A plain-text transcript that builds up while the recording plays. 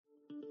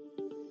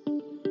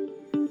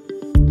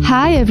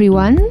Hi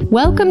everyone,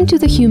 welcome to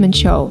The Human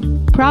Show,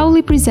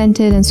 proudly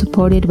presented and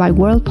supported by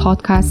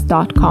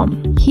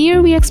worldpodcast.com.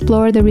 Here we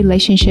explore the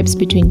relationships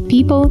between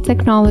people,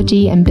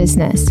 technology, and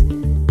business.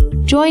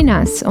 Join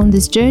us on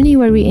this journey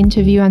where we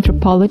interview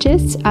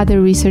anthropologists, other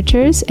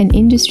researchers, and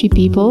industry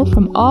people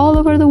from all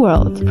over the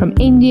world, from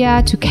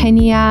India to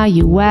Kenya,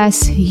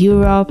 US,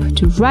 Europe,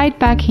 to right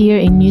back here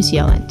in New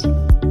Zealand.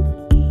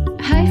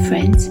 Hi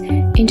friends,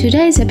 in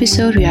today's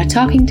episode we are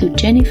talking to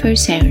Jennifer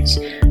Cearns,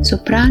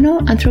 soprano,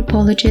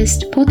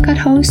 anthropologist, podcast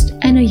host,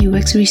 and a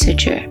UX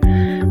researcher.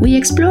 We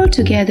explore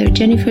together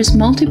Jennifer's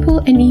multiple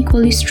and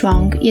equally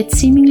strong, yet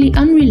seemingly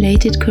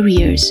unrelated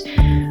careers.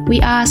 We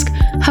ask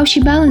how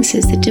she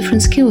balances the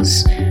different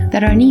skills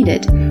that are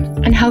needed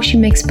and how she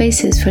makes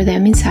spaces for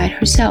them inside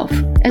herself.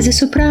 As a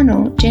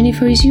soprano,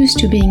 Jennifer is used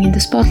to being in the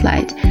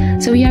spotlight,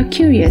 so we are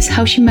curious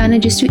how she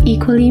manages to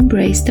equally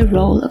embrace the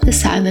role of the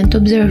silent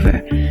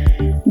observer.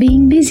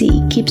 Being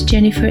busy keeps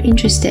Jennifer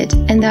interested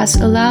and thus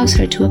allows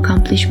her to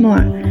accomplish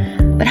more.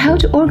 But how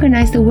to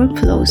organize the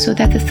workflow so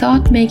that the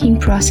thought-making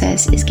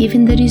process is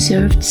given the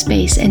deserved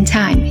space and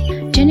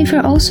time? Jennifer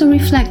also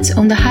reflects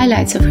on the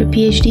highlights of her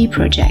PhD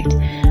project,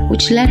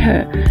 which led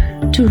her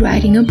to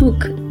writing a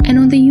book, and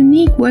on the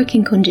unique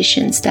working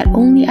conditions that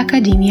only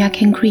academia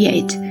can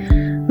create.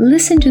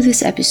 Listen to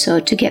this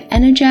episode to get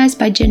energized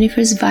by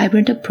Jennifer's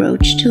vibrant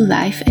approach to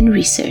life and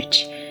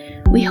research.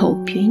 We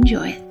hope you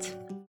enjoy it.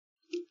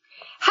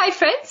 Hi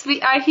friends,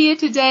 we are here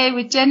today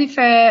with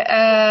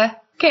Jennifer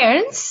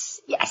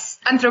Cearns, yes,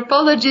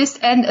 anthropologist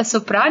and a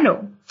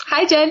soprano.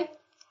 Hi Jen.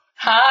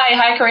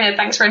 Hi Karina,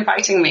 thanks for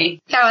inviting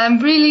me. Yeah, I'm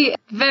really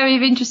very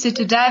interested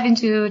to dive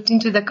into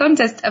the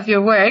context of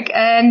your work,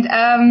 and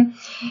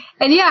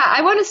yeah,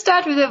 I want to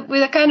start with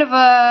a kind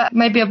of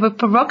maybe a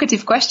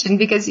provocative question,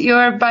 because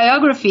your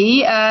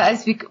biography,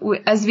 as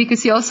we could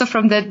see also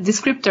from the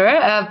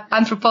descriptor,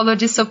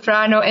 anthropologist,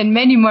 soprano, and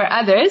many more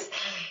others,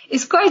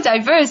 is quite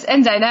diverse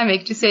and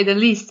dynamic, to say the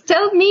least.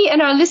 Tell me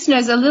and our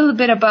listeners a little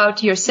bit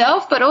about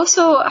yourself, but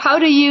also how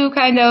do you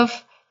kind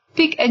of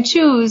pick and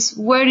choose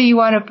where do you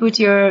want to put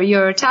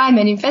your time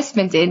and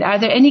investment in? Are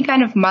there any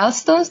kind of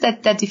milestones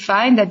that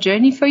define that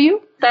journey for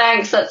you?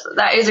 Thanks.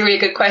 That is a really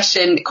good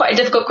question. Quite a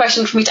difficult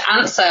question for me to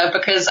answer,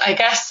 because I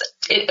guess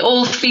it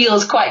all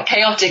feels quite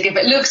chaotic. If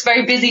it looks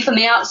very busy from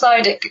the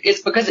outside,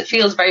 it's because it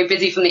feels very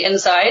busy from the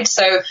inside.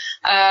 So,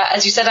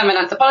 as you said, I'm an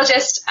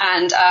anthropologist,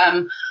 and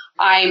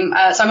I'm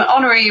an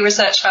honorary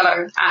research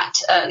fellow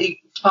at the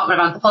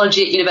Department of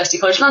Anthropology at University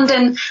College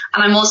London, and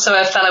I'm also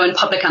a fellow in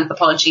public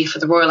anthropology for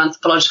the Royal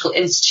Anthropological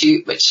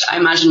Institute, which I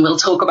imagine we'll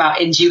talk about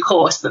in due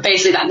course. But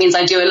basically that means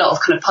I do a lot of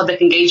kind of public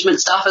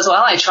engagement stuff as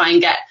well. I try and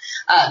get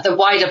the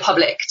wider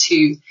public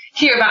to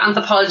hear about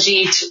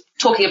anthropology,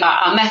 talking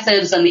about our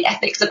methods and the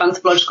ethics of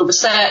anthropological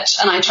research,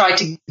 and I try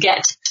to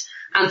get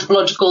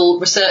anthropological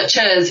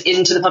researchers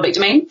into the public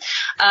domain.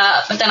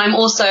 But then I'm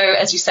also,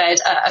 as you said,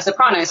 a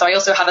soprano. So I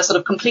also have a sort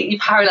of completely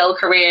parallel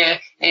career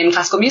in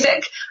classical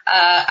music.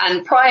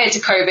 And prior to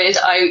COVID,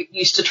 I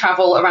used to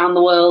travel around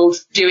the world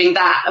doing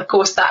that. Of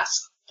course,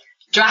 that's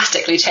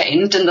drastically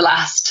changed in the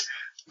last,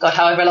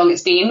 however long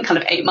it's been, kind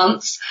of 8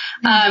 months.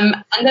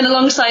 And then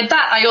alongside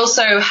that, I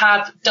also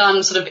have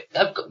done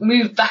I've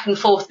moved back and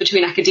forth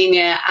between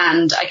academia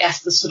and I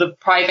guess the sort of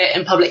private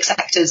and public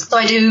sectors. So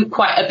I do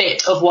quite a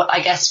bit of what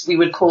I guess we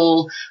would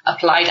call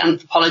applied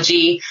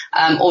anthropology,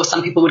 or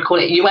some people would call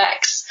it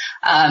UX,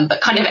 but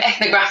kind of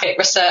ethnographic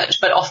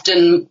research, but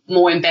often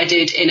more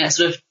embedded in a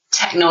sort of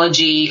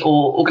technology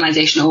or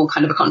organizational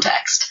kind of a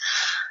context.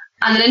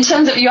 And then in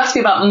terms of, you asked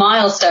me about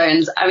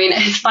milestones, I mean,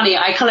 it's funny,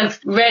 I kind of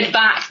read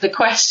back the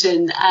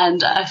question,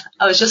 and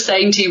I was just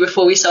saying to you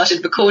before we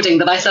started recording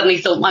that I suddenly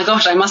thought, my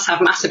gosh, I must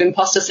have massive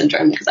imposter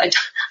syndrome, because I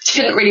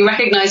didn't really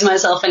recognize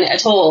myself in it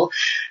at all.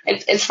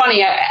 It's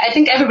funny, I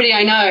think everybody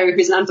I know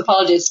who's an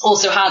anthropologist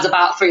also has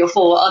about 3 or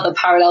 4 other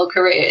parallel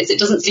careers. It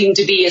doesn't seem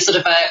to be a sort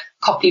of a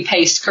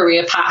copy-paste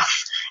career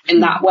path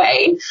in that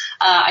way.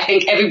 I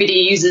think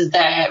everybody uses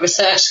their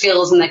research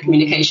skills and their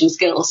communication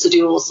skills to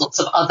do all sorts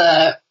of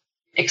other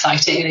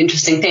exciting and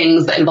interesting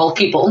things that involve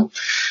people.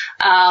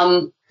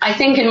 I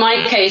think in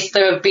my case,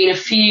 there have been a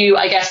few,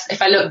 I guess,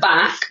 if I look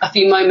back, a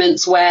few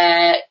moments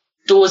where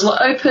doors were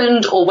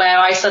opened or where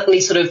I suddenly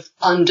sort of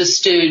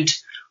understood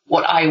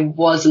what I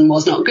was and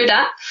was not good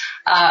at,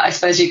 I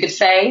suppose you could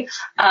say.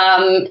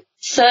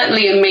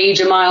 Certainly a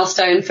major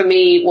milestone for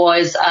me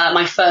was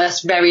my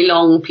first very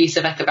long piece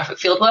of ethnographic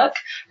fieldwork,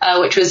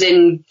 which was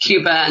in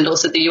Cuba and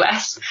also the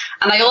US.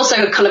 And I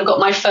also kind of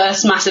got my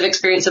first massive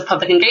experience of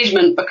public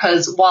engagement,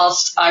 because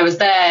whilst I was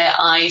there,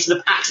 I sort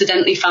of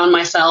accidentally found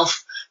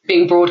myself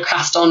being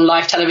broadcast on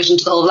live television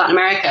to the whole of Latin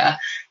America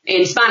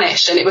in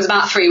Spanish. And it was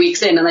about 3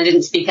 weeks in and I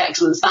didn't speak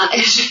excellent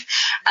Spanish.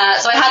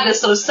 So I had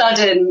this sort of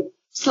sudden,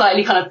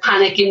 slightly kind of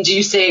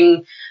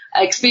panic-inducing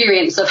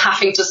experience of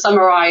having to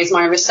summarize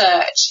my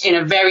research in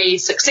a very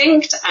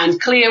succinct and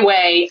clear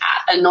way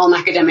at a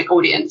non-academic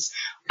audience.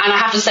 I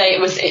have to say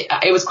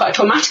it was quite a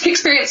traumatic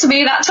experience for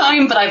me at that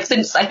time, but I've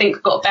since, I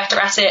think, got better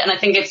at it. And I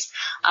think it's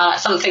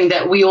something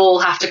that we all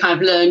have to kind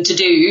of learn to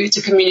do,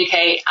 to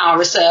communicate our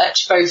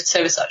research, both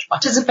to research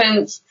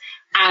participants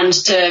and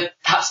to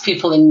perhaps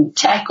people in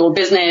tech or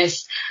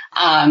business,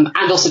 and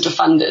also to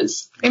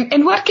funders.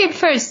 And what came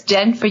first,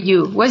 Jen, for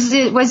you? Was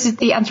it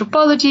the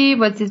anthropology?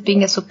 Was it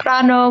being a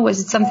soprano? Was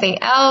it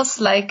something else?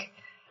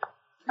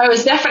 Oh, it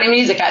was definitely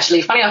music,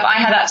 actually. Funny enough, I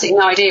had absolutely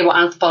no idea what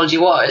anthropology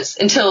was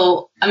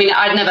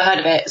I'd never heard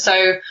of it.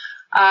 So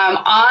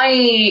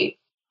I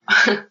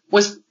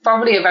was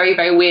probably a very,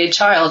 very weird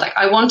child.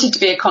 I wanted to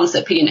be a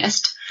concert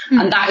pianist,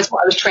 and that is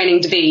what I was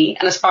training to be.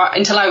 And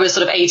until I was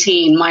sort of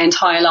 18, my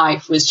entire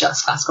life was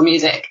just classical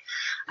music.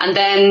 And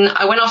then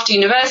I went off to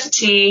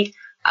university,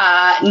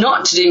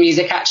 not to do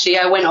music, actually.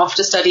 I went off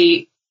to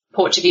study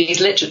Portuguese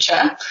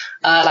literature,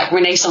 like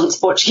Renaissance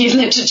Portuguese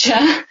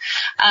literature.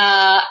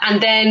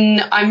 And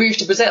then I moved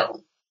to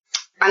Brazil.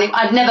 And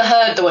I'd never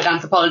heard the word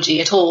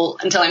anthropology at all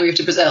until I moved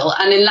to Brazil.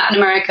 And in Latin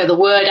America, the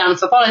word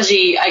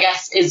anthropology, I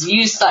guess, is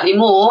used slightly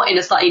more in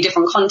a slightly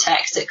different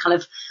context.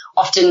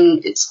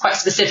 It's quite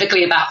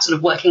specifically about sort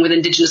of working with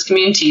indigenous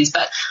communities,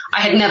 but I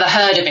had never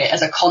heard of it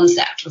as a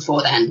concept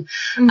before then.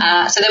 So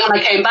then when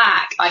I came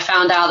back, I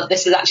found out that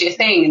this is actually a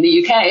thing in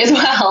the UK as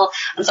well.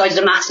 And so I did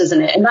a master's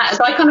in it.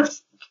 So I kind of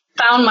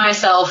found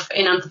myself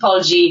in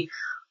anthropology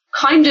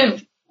kind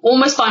of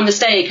almost by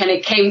mistake, and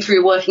it came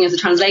through working as a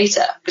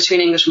translator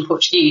between English and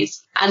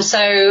Portuguese. And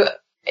so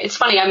it's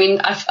funny,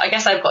 I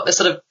guess I've got this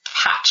sort of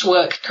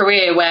patchwork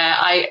career where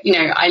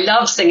I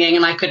love singing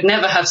and I could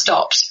never have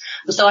stopped.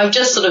 And so I've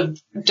just sort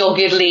of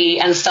doggedly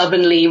and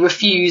stubbornly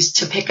refused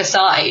to pick a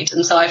side.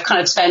 And so I've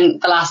kind of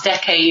spent the last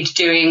decade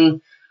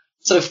doing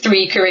sort of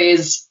 3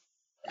 careers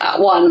at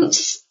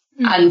once,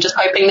 and just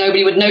hoping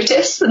nobody would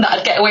notice and that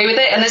I'd get away with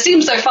it. And it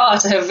seems so far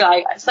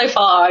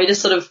I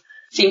just sort of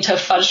seem to have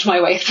fudged my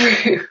way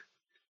through.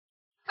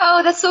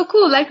 Oh, that's so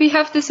cool. We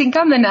have this in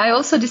common. I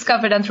also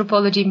discovered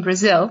anthropology in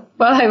Brazil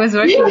while I was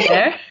working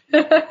there.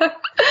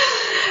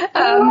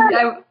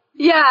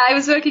 I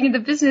was working in the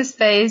business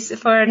phase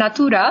for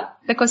Natura,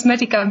 the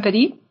cosmetic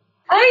company.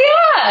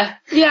 Oh, yeah.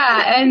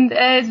 Yeah, and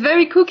it's a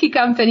very cookie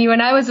company. When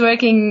I was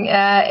working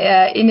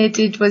in it,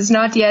 it was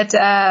not yet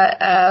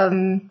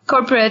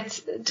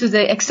corporate to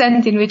the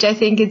extent in which I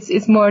think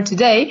it's more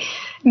today.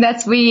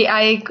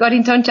 I got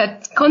in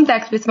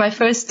contact with my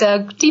first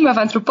team of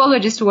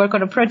anthropologists to work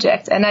on a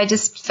project, and I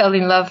just fell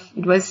in love.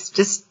 It was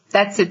just,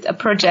 that's it, a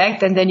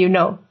project, and then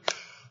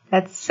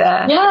that's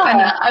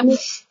funny.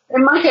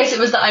 In my case, it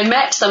was that I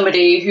met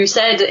somebody who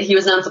said that he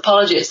was an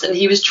anthropologist, and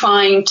he was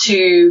trying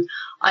to,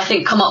 I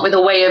think, come up with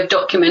a way of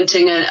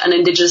documenting an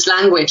indigenous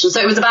language. And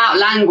so it was about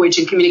language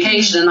and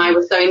communication, and I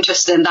was so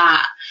interested in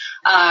that.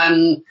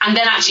 And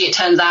then actually it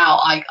turns out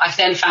I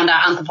then found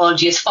out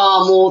anthropology is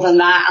far more than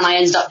that, and I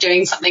ended up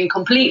doing something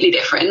completely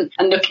different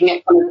and looking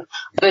at kind of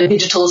the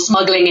digital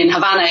smuggling in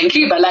Havana in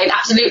Cuba.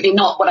 Absolutely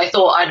not what I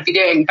thought I'd be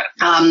doing. But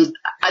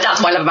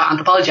that's what I love about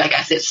anthropology, I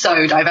guess. It's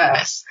so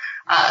diverse.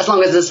 As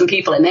long as there's some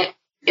people in it,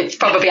 it's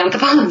probably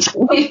anthropology.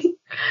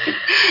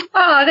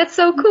 Oh, that's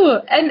so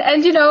cool. And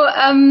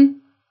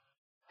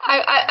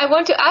I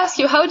want to ask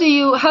you, how do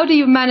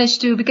you manage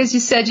to, because you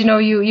said,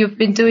 you've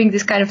been doing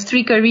this kind of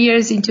 3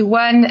 careers into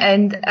one,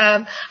 and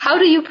how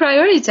do you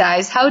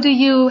prioritize? How do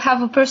you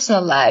have a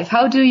personal life?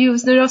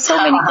 There are so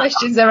many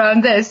questions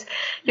around this.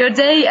 Your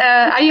day,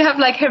 you have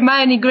like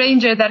Hermione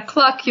Granger, that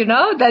clock,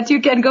 that you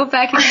can go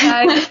back in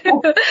time.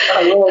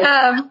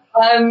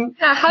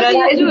 How do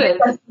you do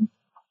it?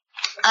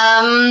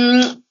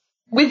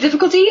 With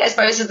difficulty, I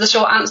suppose, is the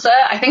short answer.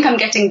 I think I'm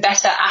getting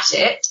better at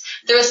it.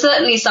 There are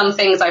certainly some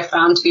things I've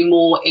found to be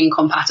more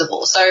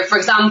incompatible. So, for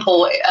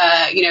example,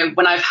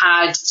 when I've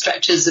had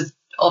stretches of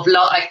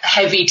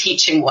heavy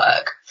teaching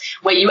work,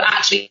 where you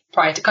actually,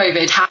 prior to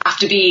COVID, have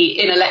to be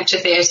in a lecture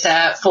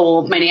theatre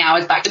for many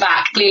hours back to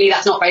back. Clearly,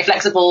 that's not very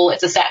flexible.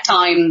 It's a set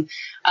time.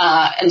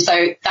 And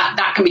so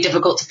that can be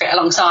difficult to fit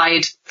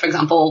alongside, for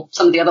example,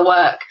 some of the other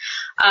work.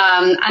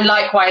 And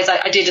likewise,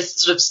 I did a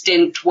sort of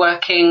stint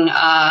working.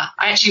 I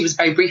actually was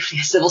very briefly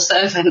a civil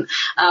servant.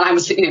 I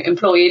was,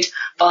 employed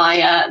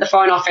by the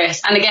Foreign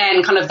Office. And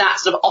again, kind of that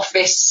sort of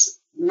office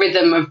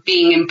rhythm of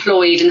being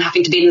employed and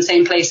having to be in the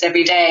same place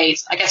every day.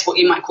 I guess what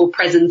you might call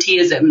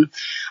presenteeism,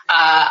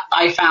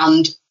 I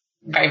found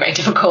very, very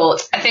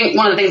difficult. I think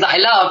one of the things that I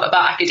love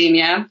about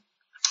academia,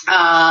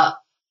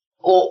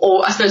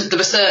 or I suppose the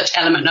research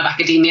element of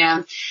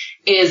academia,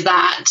 is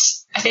that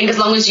I think as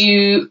long as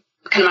you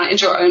can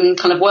manage your own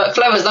kind of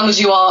workflow, as long as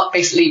you are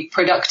basically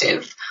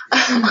productive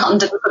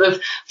under the sort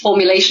of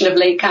formulation of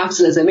late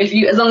capitalism,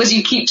 as long as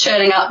you keep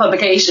churning out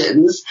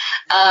publications,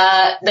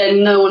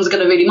 then no one's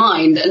going to really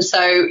mind. And so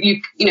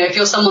if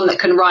you're someone that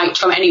can write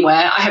from anywhere,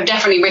 I have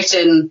definitely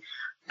written,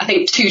 I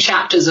think 2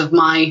 chapters of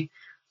my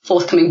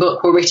forthcoming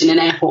book were written in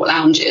airport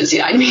lounges, you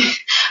know what I mean?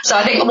 So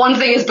I think one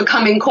thing is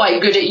becoming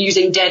quite good at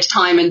using dead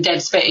time and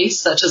dead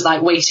space, such as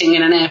like waiting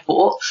in an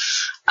airport.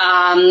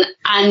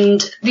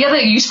 And the other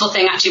useful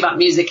thing actually about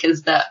music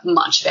is that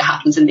much of it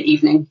happens in the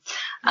evening.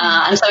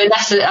 And so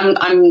unless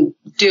I'm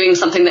doing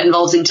something that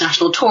involves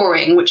international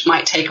touring, which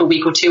might take a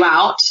week or two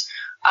out,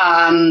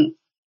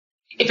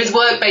 if it's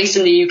work based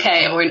in the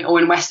UK or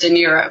in Western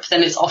Europe,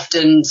 then it's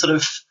often sort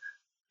of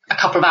a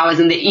couple of hours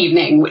in the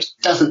evening, which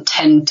doesn't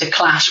tend to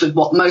clash with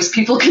what most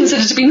people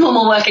consider to be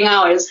normal working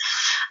hours.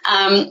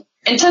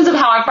 In terms of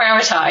how I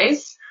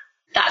prioritize,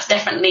 that's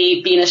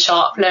definitely been a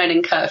sharp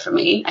learning curve for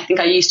me. I think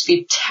I used to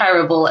be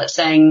terrible at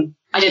saying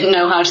I didn't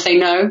know how to say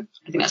no.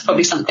 I think that's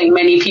probably something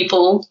many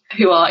people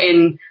who are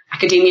in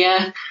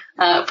academia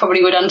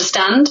probably would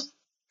understand. So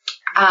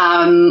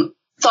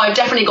I've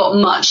definitely got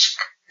much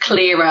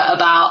clearer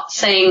about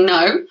saying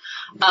no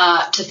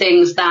to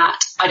things that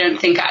I don't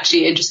think are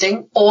actually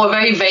interesting or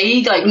very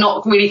vague, like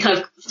not really kind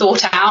of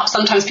thought out.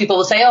 Sometimes people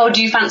will say, oh,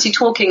 do you fancy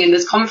talking in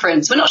this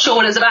conference? We're not sure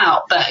what it's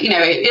about, but,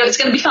 it's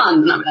going to be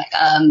fun. And I'm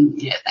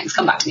like, yeah, thanks,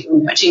 come back to me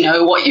when you actually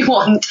know what you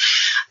want.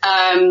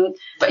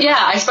 But yeah,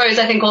 I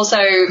think also,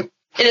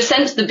 in a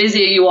sense, the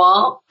busier you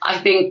are, I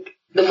think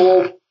the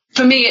more,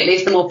 for me at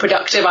least, the more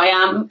productive I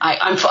am.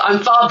 I'm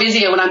far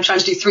busier when I'm trying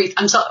to do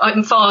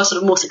I'm far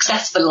sort of more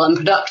successful and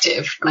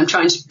productive when I'm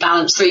trying to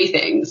balance three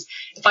things.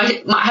 If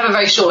I might have a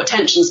very short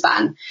attention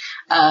span,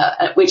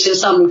 which in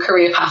some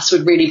career paths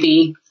would really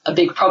be a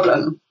big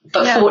problem.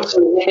 But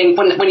fortunately, I think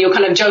when you're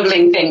kind of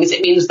juggling things,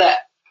 it means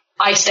that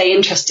I stay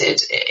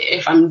interested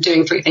if I'm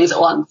doing three things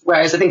at once.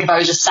 Whereas I think if I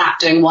was just sat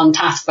doing one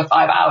task for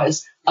 5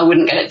 hours, I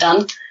wouldn't get it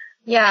done.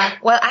 Yeah,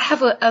 well, I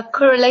have a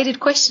correlated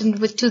question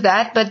to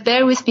that, but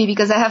bear with me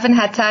because I haven't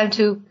had time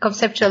to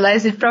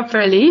conceptualize it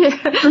properly.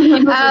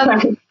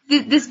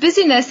 This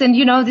busyness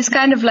and, this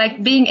kind of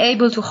like being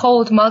able to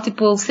hold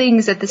multiple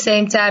things at the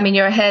same time in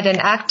your head and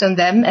act on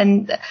them.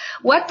 And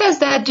what does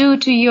that do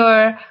to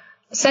your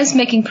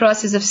sense-making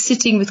process of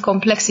sitting with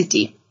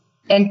complexity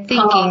and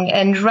thinking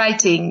and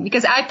writing?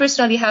 Because I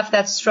personally have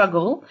that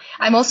struggle.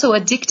 I'm also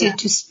addicted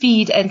to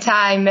speed and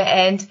time,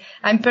 and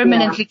I'm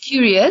permanently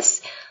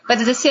curious. But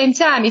at the same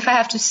time, if I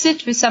have to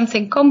sit with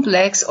something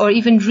complex or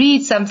even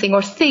read something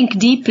or think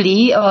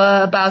deeply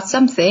about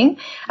something,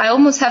 I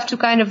almost have to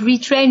kind of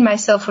retrain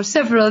myself for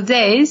several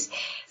days.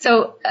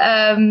 So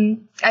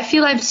I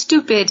feel I'm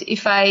stupid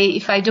if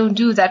I don't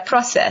do that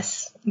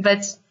process.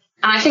 And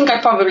I think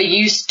I probably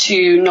used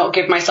to not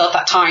give myself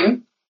that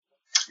time.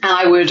 And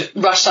I would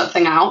rush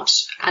something out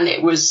and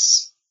it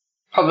was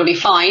probably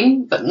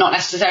fine, but not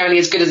necessarily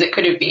as good as it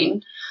could have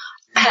been.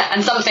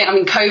 And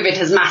COVID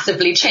has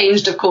massively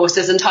changed, of course,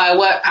 this entire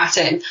work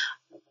pattern.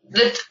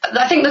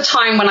 I think the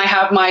time when I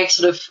have my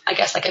sort of, I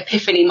guess, like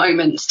epiphany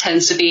moments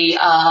tends to be,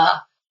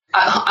 I'm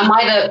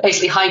either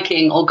basically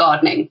hiking or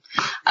gardening,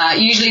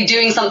 usually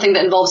doing something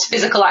that involves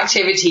physical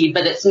activity,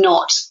 but it's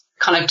not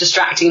kind of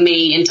distracting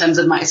me in terms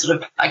of my sort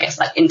of, I guess,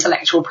 like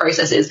intellectual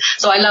processes.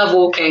 So I love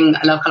walking.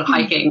 I love kind of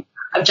hiking.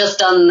 I've just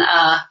done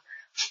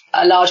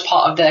a large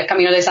part of the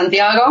Camino de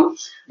Santiago.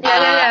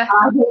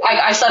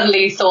 I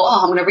suddenly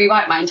thought, I'm going to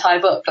rewrite my entire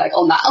book like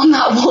on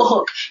that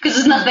walk, because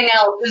there's nothing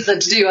else to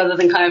do other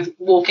than kind of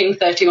walking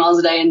 30 miles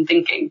a day and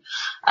thinking.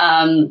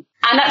 And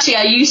actually,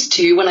 I used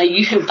to,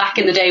 back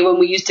in the day when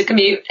we used to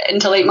commute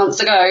until 8 months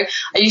ago,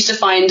 I used to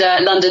find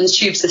London's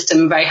tube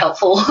system a very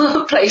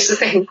helpful place to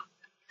think.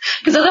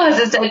 Because otherwise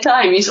it's dead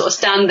time. You sort of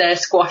stand there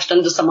squashed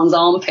under someone's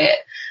armpit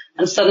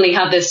and suddenly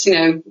have this,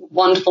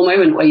 wonderful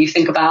moment where you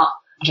think about,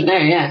 I don't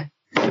know,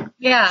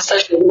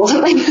 socialism or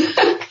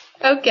something.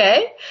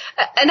 Okay.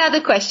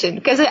 Another question,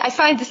 because I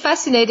find this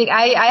fascinating.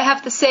 I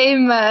have the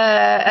same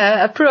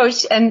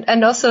approach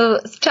and also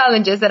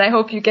challenges that I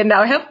hope you can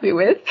now help me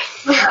with.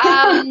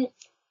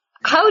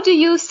 How do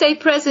you stay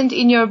present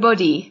in your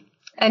body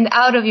and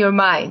out of your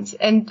mind?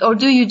 Or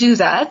do you do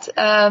that?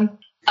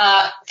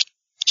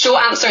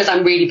 Short answer is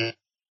I'm really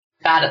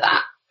bad at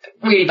that.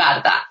 Really bad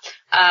at that.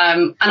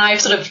 And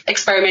I've sort of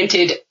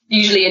experimented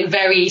usually in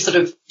very sort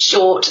of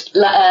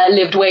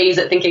short-lived ways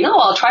at thinking,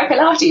 I'll try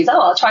Pilates,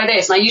 I'll try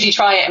this. And I usually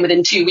try it and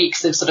within 2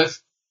 weeks have sort of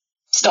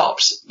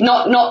stopped.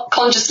 Not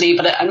consciously,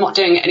 but I'm not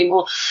doing it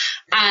anymore.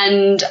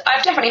 And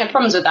I've definitely had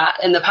problems with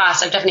that in the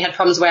past. I've definitely had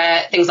problems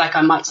where things like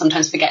I might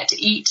sometimes forget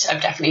to eat.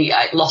 I've definitely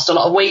lost a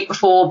lot of weight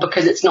before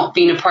because it's not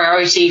been a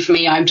priority for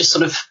me. I'm just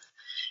sort of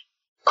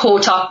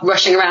caught up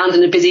rushing around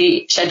in a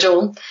busy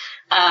schedule.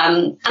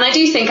 And I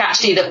do think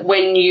actually that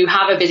when you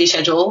have a busy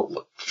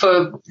schedule,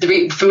 for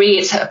me,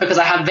 it's because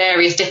I have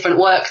various different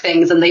work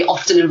things and they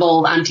often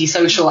involve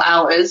antisocial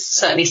hours.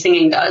 Certainly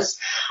singing does.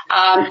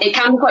 It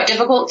can be quite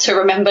difficult to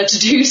remember to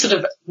do sort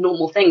of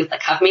normal things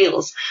like have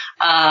meals,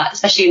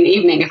 especially in the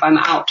evening if I'm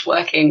out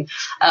working,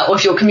 or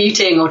if you're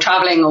commuting or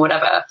traveling or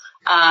whatever.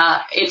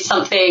 It's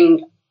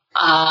something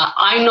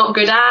I'm not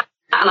good at,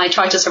 and I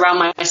try to surround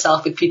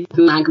myself with people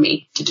who nag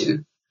me to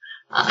do.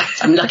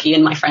 So I'm lucky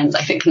in my friends,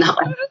 I think, in that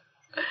way.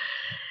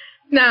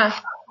 No,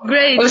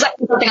 great. It was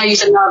actually something I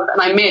used to love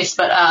and I miss,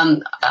 but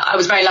I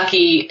was very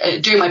lucky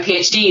during my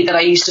PhD that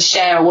I used to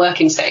share a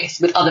working space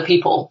with other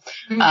people.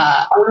 Mm-hmm.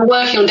 I was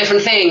working on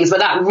different things, but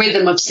that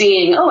rhythm of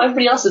seeing,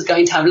 everybody else is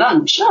going to have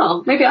lunch.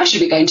 Maybe I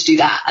should be going to do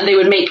that. And they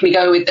would make me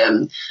go with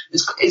them.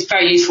 It's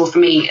very useful for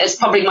me. It's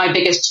probably my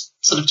biggest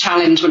sort of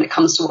challenge when it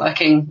comes to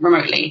working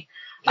remotely.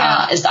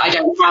 is that I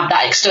don't have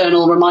that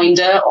external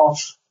reminder of,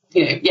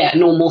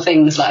 normal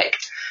things like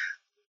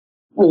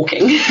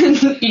walking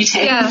and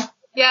eating.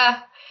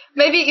 Yeah.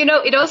 Maybe,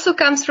 it also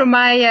comes from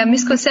my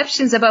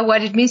misconceptions about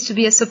what it means to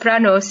be a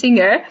soprano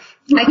singer.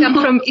 I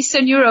come from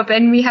Eastern Europe,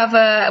 and we have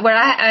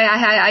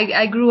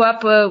I grew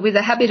up with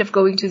a habit of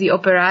going to the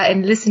opera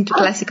and listen to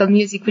classical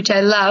music, which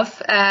I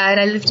love. And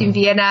I lived in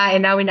Vienna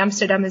and now in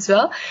Amsterdam as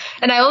well.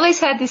 And I always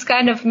had this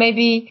kind of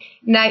maybe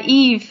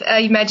naive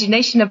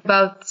imagination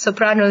about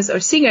sopranos or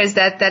singers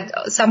that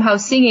somehow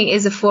singing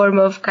is a form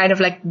of kind of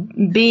like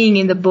being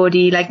in the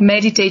body, like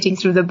meditating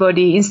through the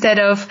body, instead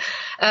of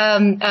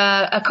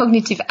a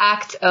cognitive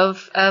act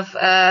of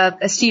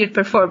a steered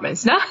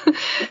performance, no?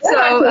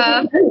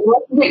 So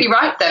you're completely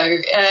right, though.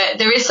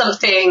 There is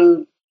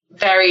something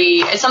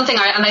it's something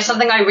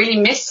I really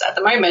miss at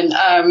the moment,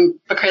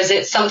 because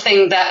it's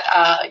something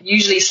that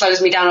usually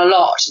slows me down a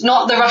lot.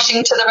 Not the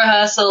rushing to the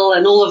rehearsal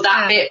and all of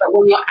that bit, but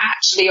when you're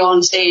actually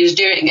on stage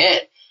doing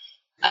it,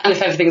 and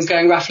if everything's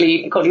going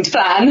roughly according to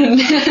plan,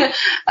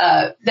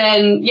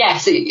 then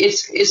yes,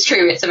 it's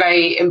true. It's a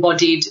very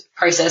embodied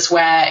process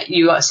where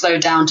you are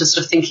slowed down to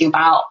sort of thinking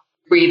about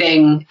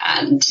breathing.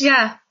 And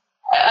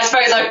I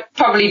suppose I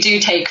probably do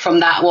take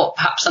from that what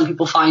perhaps some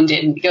people find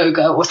in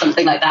yoga or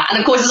something like that. And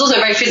of course, it's also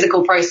a very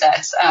physical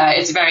process.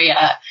 It's very,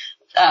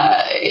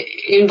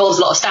 it involves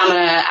a lot of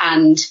stamina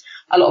and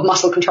a lot of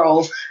muscle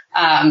control.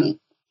 And,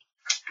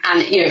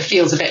 it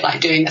feels a bit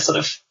like doing a sort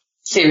of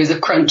series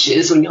of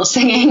crunches when you're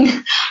singing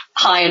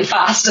high and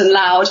fast and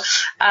loud.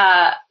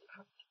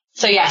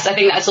 So yes, I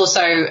think that's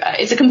also,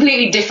 it's a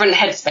completely different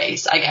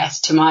headspace, I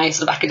guess, to my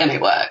sort of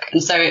academic work.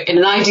 And so in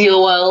an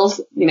ideal world,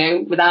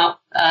 without,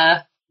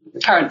 the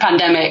current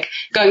pandemic,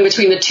 going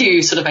between the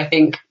two sort of, I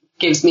think,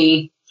 gives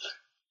me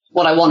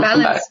what I want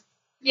from both.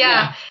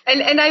 Yeah.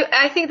 And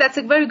I think that's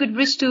a very good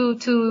bridge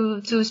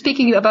to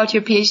speaking about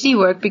your PhD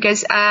work,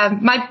 because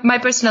my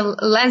personal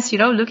lens,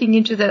 looking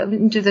into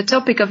the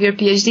topic of your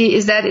PhD,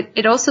 is that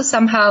it also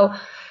somehow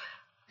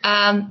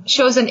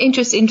shows an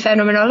interest in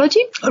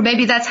phenomenology, or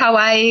maybe that's how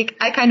I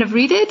kind of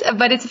read it,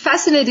 but it's a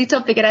fascinating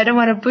topic and I don't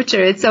want to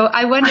butcher it. So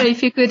I wonder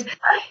if you could,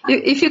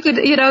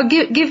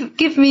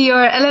 give me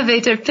your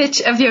elevator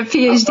pitch of your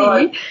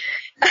PhD.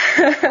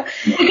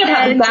 You could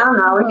have it down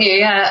now, wouldn't you?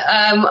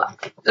 Yeah.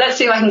 Let's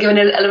see if I can give an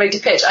elevator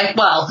pitch. I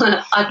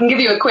can give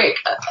you a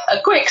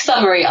quick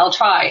summary. I'll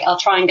try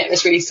and get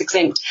this really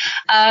succinct.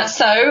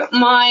 So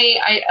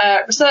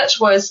my research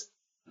was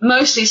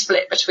mostly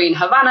split between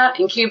Havana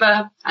in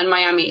Cuba and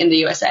Miami in the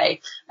USA.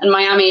 And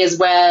Miami is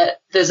where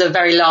there's a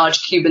very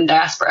large Cuban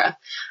diaspora.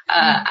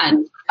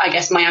 And I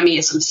guess Miami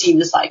is sort of seen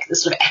as like the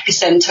sort of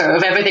epicenter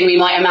of everything we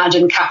might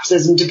imagine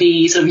capitalism to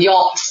be, sort of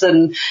yachts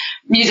and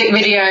music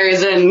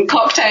videos and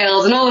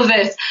cocktails and all of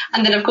this.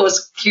 And then, of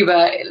course,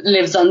 Cuba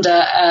lives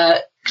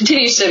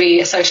continues to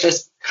be a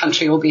socialist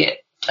country, albeit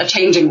a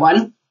changing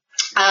one.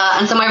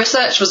 And so my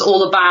research was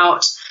all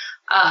about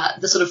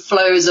the sort of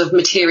flows of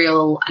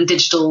material and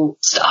digital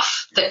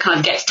stuff that kind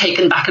of gets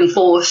taken back and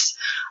forth,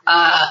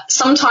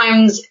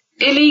 sometimes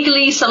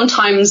illegally,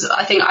 sometimes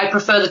I think I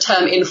prefer the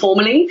term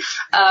informally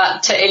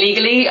to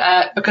illegally,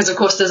 because of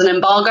course there's an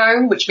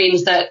embargo, which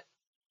means that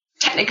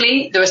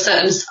technically there are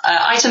certain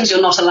items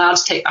you're not allowed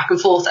to take back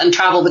and forth, and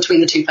travel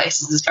between the two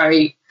places is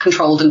very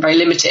controlled and very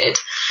limited.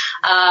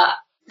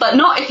 But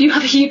not if you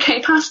have a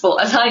UK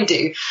passport, as I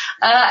do.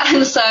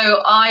 And so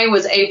I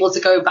was able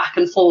to go back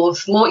and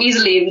forth more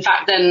easily, in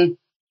fact, than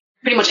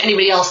pretty much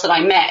anybody else that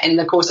I met in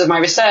the course of my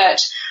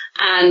research.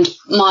 And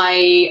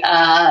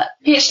my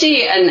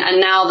PhD and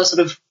now the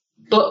sort of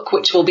book,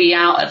 which will be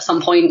out at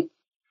some point,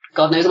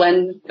 God knows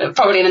when,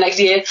 probably in the next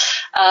year,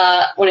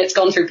 when it's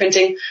gone through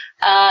printing,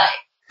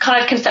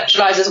 kind of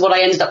conceptualizes what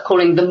I ended up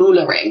calling the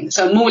mula ring.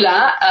 So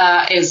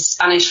mula is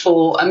Spanish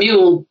for a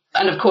mule,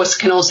 and of course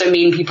can also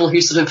mean people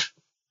who sort of,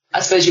 I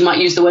suppose you might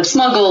use the word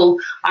smuggle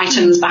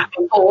items back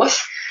and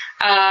forth.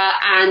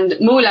 And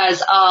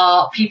mulas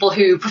are people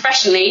who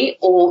professionally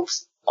or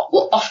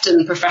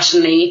often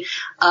professionally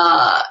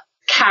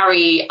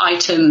carry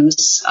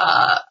items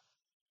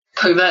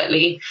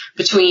covertly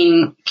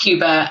between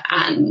Cuba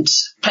and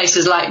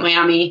places like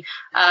Miami.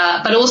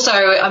 But also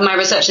my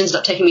research ended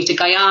up taking me to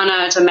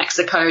Guyana, to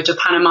Mexico, to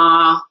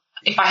Panama.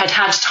 If I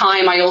had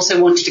time, I also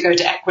wanted to go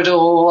to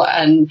Ecuador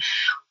and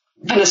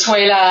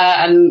Venezuela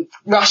and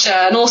Russia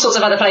and all sorts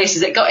of other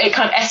places. It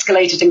kind of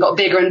escalated and got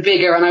bigger and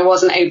bigger, and I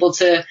wasn't able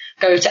to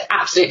go to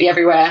absolutely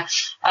everywhere.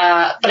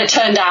 But it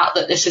turned out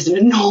that this is an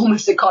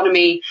enormous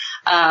economy.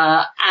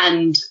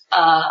 And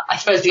I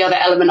suppose the other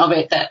element of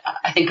it that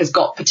I think has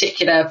got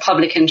particular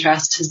public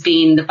interest has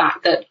been the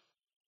fact that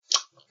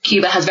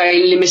Cuba has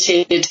very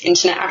limited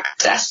internet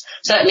access.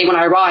 Certainly when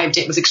I arrived,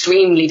 it was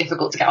extremely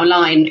difficult to get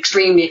online,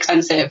 extremely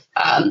expensive.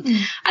 And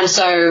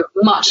so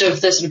much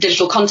of the sort of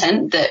digital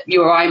content that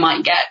you or I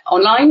might get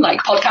online, like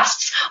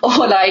podcasts or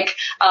like,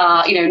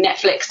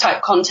 Netflix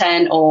type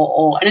content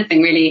or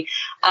anything really,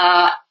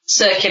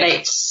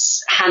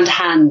 circulates hand to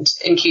hand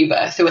in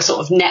Cuba through a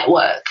sort of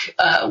network,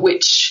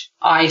 which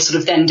I sort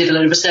of then did a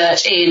lot of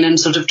research in and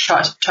sort of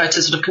tried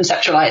to sort of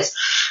conceptualize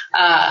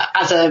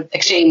as a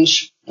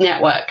exchange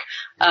network.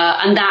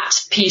 And that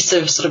piece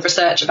of sort of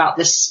research about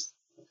this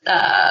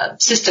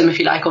system, if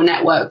you like, or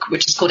network,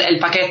 which is called El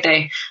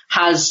Paquete,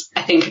 has,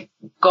 I think,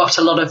 got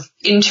a lot of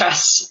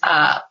interest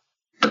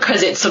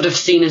because it's sort of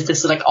seen as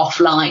this like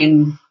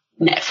offline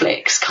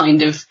Netflix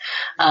kind of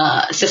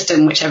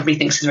system, which everybody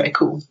thinks is very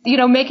cool. You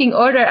know, making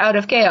order out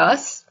of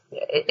chaos.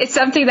 It's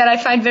something that I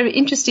find very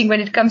interesting when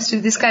it comes to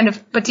this kind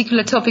of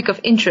particular topic of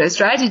interest,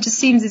 right? It just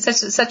seems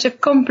it's such a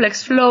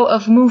complex flow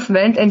of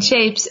movement and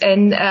shapes,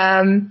 and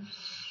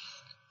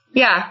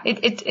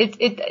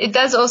it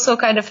does also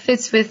kind of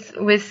fits with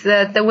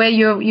the way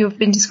you've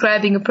been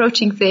describing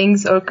approaching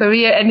things or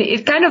career, and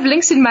it kind of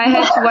links in my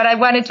head to what I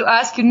wanted to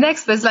ask you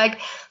next. Was like,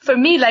 for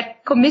me,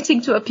 like committing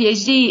to a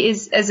PhD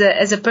is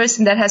as a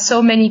person that has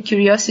so many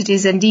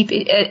curiosities and deep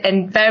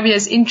and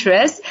various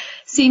interests,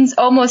 seems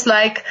almost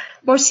like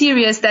more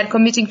serious than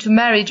committing to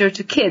marriage or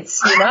to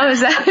kids, you know?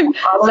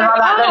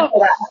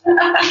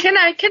 Can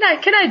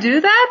I do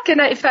that?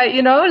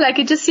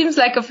 It just seems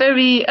like a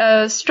very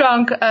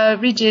strong,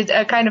 rigid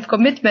kind of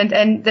commitment,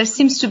 and there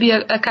seems to be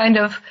a kind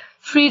of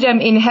freedom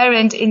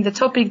inherent in the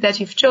topic that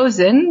you've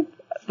chosen,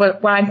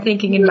 what I'm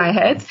thinking in my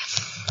head,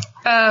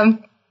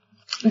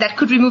 that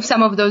could remove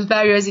some of those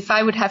barriers if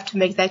I would have to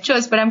make that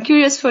choice. But I'm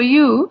curious for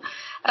you,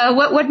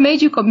 what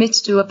made you commit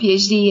to a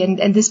PhD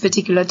and this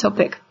particular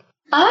topic?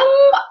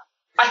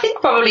 I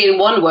think probably in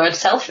one word,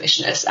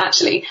 selfishness,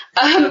 actually.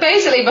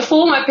 Basically,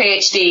 before my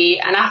PhD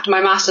and after my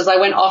master's, I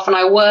went off and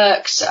I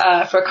worked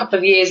for a couple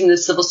of years in the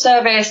civil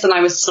service, and I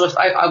was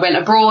I went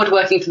abroad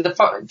working for the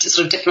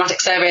sort of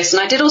diplomatic service,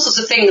 and I did all sorts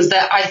of things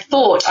that I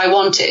thought I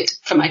wanted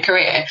for my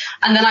career.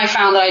 And then I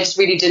found that I just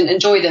really didn't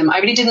enjoy them. I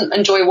really didn't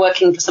enjoy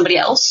working for somebody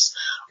else.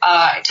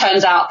 It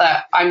turns out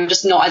that I'm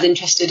just not as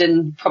interested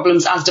in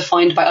problems as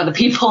defined by other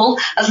people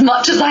as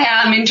much as I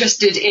am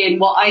interested in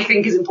what I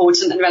think is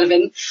important and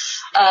relevant.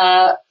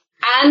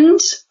 And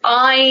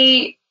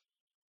I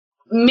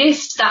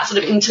missed that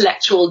sort of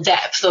intellectual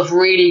depth of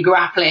really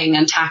grappling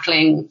and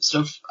tackling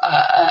sort of,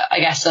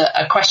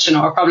 a question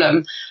or a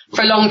problem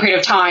for a long period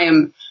of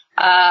time.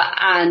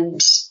 I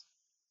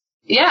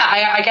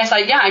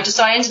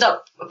ended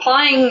up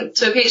applying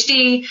to a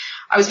PhD.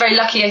 I was very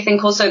lucky, I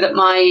think, also that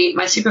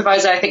my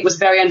supervisor, I think, was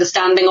very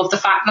understanding of the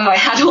fact that I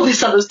had all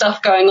this other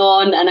stuff going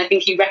on. And I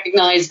think he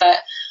recognized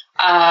that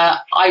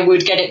I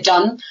would get it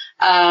done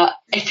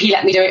if he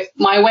let me do it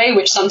my way,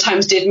 which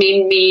sometimes did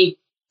mean me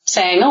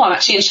saying, I'm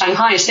actually in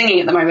Shanghai singing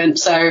at the moment,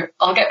 so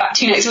I'll get back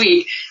to you next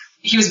week.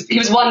 He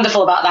was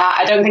wonderful about that.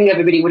 I don't think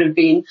everybody would have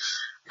been.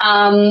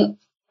 And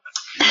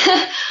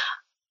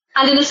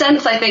in a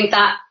sense, I think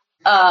that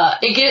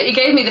it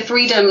gave me the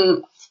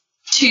freedom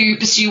to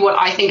pursue what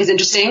I think is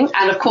interesting.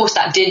 And of course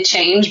that did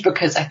change,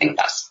 because I think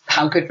that's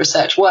how good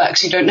research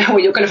works. You don't know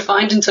what you're going to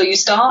find until you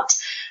start.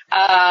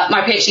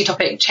 My PhD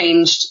topic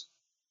changed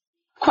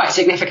quite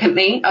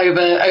significantly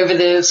over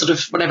the sort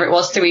of whatever it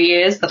was 3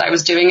 years that I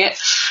was doing it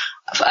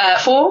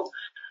for.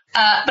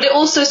 But it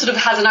also sort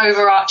of has an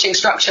overarching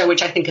structure,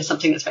 which I think is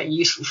something that's very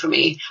useful for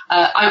me.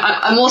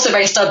 I'm also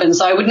very stubborn,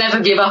 so I would never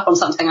give up on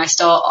something I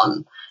start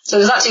on. So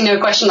there's actually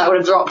no question that I would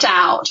have dropped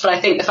out, but I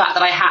think the fact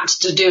that I had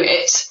to do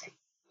it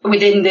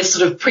within this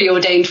sort of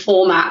preordained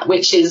format,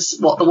 which is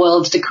what the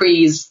world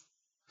decrees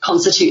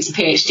constitutes a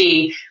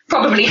PhD,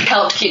 probably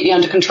helped keep me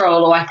under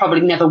control, or I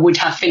probably never would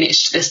have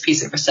finished this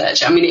piece of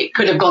research. I mean, it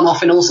could have gone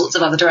off in all sorts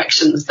of other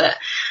directions that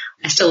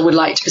I still would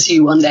like to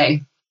pursue one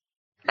day.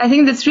 I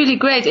think that's really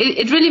great.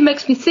 It really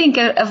makes me think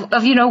of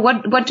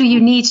what do you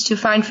need to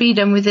find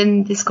freedom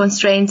within these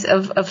constraints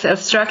of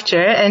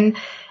structure, and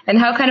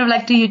how kind of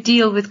like do you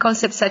deal with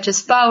concepts such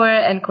as power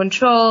and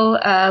control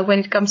when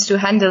it comes to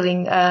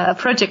handling a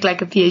project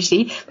like a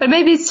PhD? But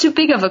maybe it's too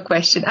big of a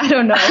question. I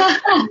don't know.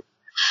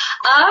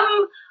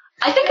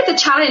 I think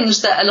it's a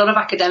challenge that a lot of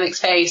academics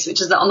face, which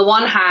is that on the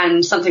one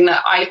hand, something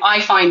that I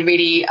find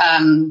really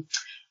that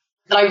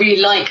I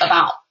really like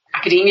about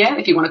academia,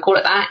 if you want to call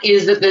it that,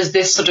 is that there's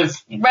this sort of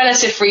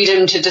relative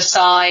freedom to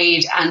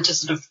decide and to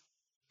sort of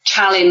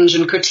challenge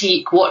and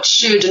critique what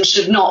should and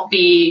should not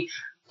be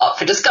up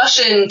for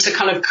discussion, to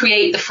kind of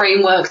create the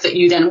framework that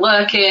you then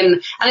work in.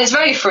 And it's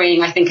very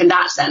freeing, I think, in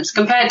that sense,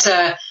 compared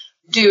to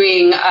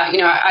doing,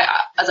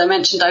 as I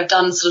mentioned, I've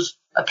done sort of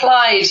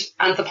applied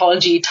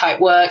anthropology type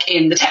work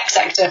in the tech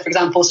sector, for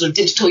example, sort of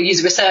digital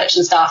user research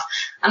and stuff.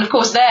 And of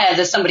course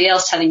there's somebody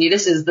else telling you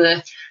this is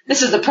the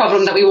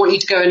problem that we want you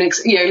to go and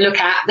look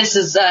at. This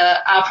is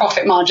our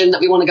profit margin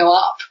that we want to go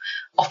up.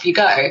 Off you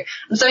go.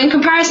 And so in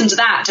comparison to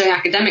that, doing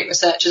academic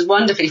research is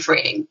wonderfully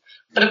freeing.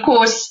 But of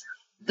course,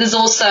 there's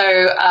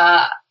also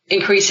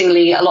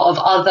increasingly a lot of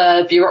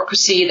other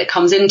bureaucracy that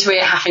comes into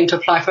it, having to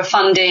apply for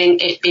funding,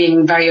 it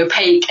being very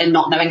opaque and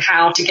not knowing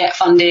how to get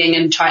funding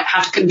and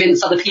how to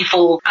convince other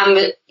people.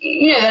 And,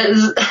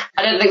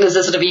 I don't think there's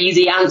a sort of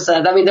easy answer.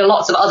 I mean, there are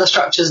lots of other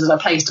structures that are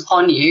placed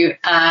upon you.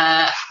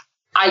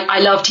 I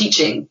love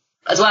teaching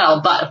as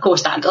well, but of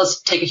course that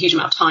does take a huge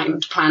amount of time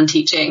to plan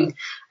teaching.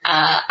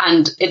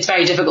 And it's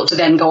very difficult to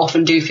then go off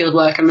and do field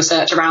work and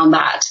research around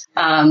that.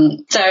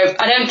 So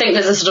I don't think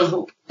there's a sort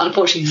of,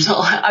 unfortunately,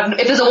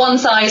 if there's a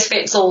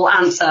one-size-fits-all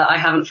answer, I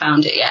haven't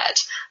found it yet.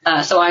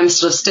 So I'm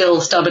sort of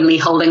still stubbornly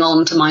holding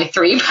on to my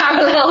 3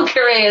 parallel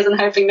careers and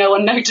hoping no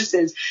one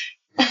notices.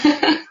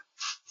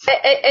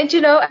 And,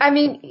 you know, I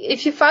mean,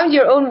 if you found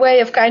your own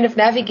way of kind of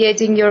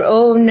navigating your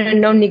own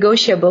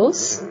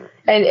non-negotiables,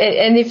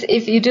 and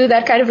if you do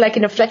that kind of like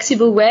in a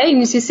flexible way, and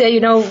you say, you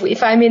know,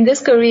 if I'm in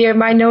this career,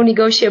 my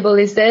non-negotiable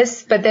is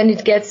this, but then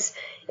it gets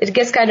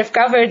kind of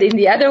covered in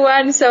the other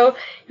one. So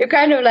you're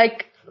kind of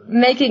like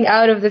making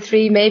out of the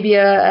 3 maybe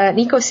an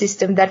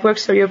ecosystem that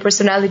works for your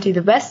personality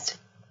the best.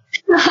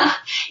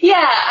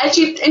 Yeah,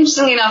 actually,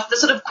 interestingly enough, the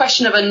sort of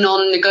question of a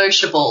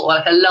non-negotiable,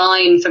 like a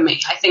line for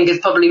me, I think is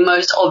probably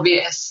most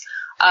obvious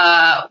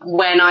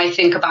when I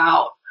think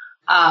about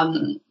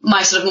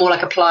my sort of more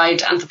like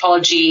applied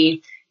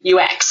anthropology,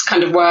 UX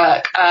kind of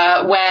work,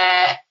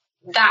 where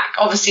that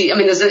obviously, I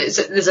mean,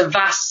 there's a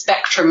vast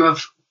spectrum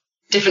of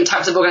different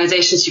types of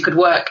organizations you could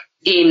work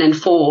in and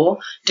for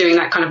doing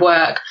that kind of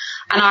work.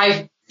 And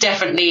I've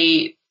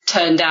definitely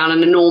turned down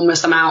an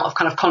enormous amount of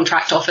kind of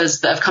contract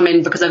offers that have come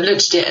in because I've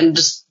looked at it and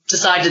just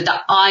decided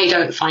that I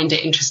don't find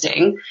it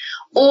interesting,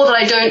 or that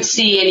I don't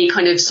see any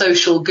kind of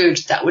social good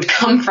that would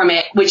come from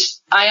it, which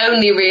I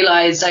only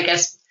realized, I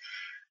guess,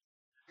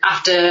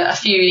 after a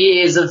few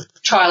years of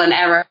trial and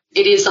error.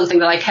 It is something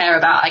that I care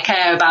about. I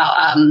care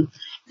about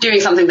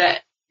doing something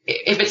that,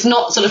 if it's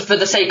not sort of for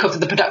the sake of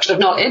the production of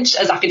knowledge,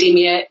 as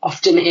academia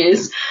often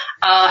is,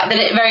 then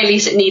at the very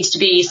least it needs to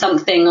be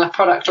something, a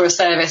product or a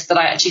service that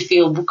I actually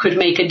feel could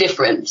make a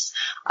difference.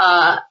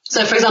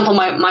 So, for example,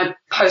 my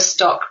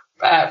postdoc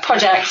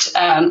project,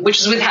 which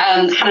was with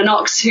Hannah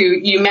Knox, who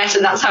you met,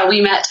 and that's how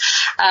we met,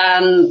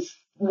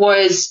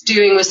 was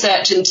doing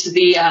research into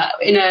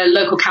in a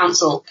local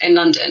council in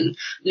London,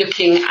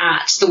 looking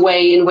at the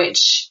way in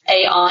which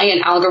AI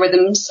and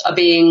algorithms are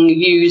being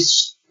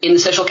used in the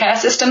social care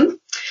system.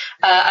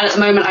 And at the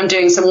moment, I'm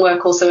doing some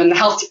work also in the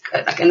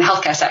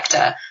healthcare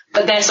sector,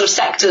 but they're sort of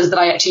sectors that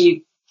I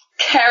actually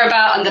care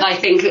about and that I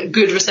think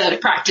good research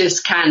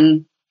practice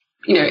can,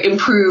 you know,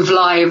 improve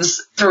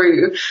lives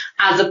through,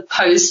 as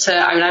opposed to,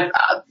 I mean,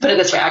 I put it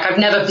this way, like I've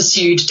never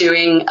pursued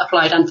doing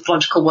applied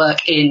anthropological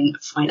work in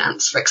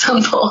finance, for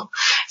example.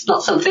 It's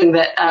not something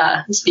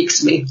that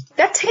speaks to me.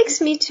 That takes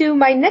me to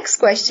my next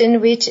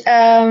question, which,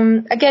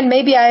 again,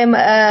 maybe I'm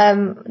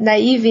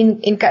naive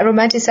in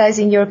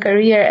romanticizing your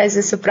career as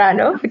a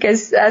soprano,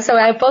 because so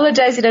I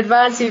apologize in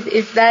advance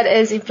if that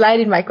is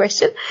implied in my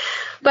question.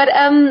 But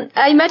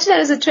I imagine that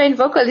as a trained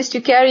vocalist,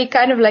 you carry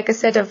kind of like a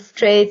set of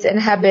traits and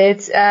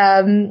habits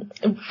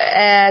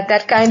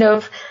that kind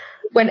of,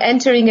 when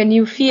entering a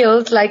new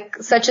field, like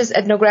such as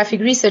ethnographic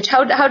research,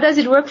 how does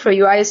it work for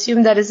you? I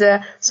assume that as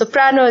a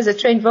soprano, as a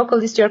trained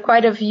vocalist, you're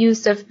quite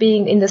used of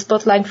being in the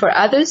spotlight for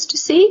others to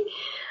see.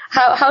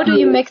 How do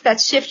you make that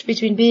shift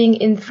between being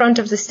in front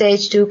of the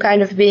stage to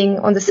kind of being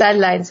on the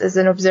sidelines as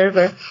an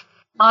observer?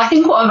 I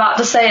think what I'm about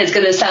to say is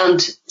going to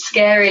sound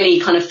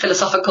scarily kind of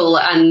philosophical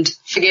and,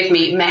 forgive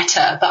me,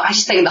 meta, but I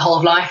just think the whole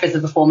of life is a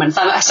performance.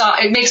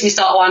 It makes me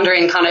start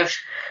wondering kind of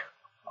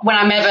when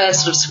I'm ever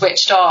sort of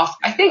switched off.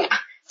 I think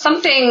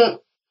something,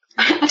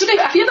 I don't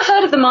know, have you ever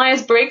heard of the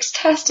Myers-Briggs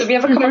test? Have you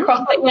ever come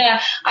across it?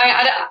 Yeah,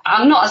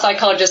 I'm not a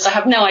psychologist. I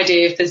have no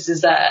idea if this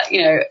is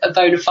a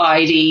bona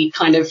fide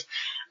kind of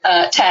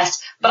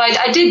test, but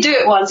I did do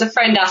it once. A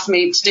friend asked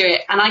me to do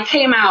it, and I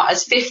came out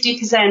as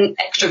 50%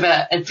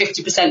 extrovert and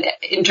 50%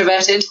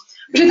 introverted,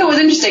 which I thought was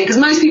interesting, because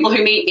most people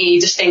who meet me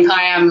just think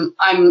I'm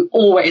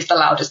always the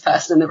loudest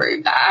person in the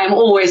room. I'm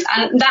always,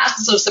 and that's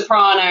the sort of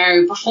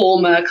soprano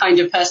performer kind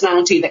of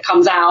personality that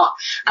comes out.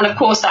 And of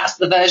course, that's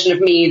the version of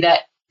me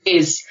that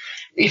is,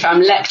 if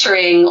I'm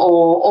lecturing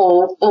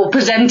or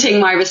presenting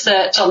my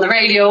research on the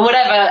radio or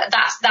whatever,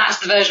 that's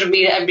the version of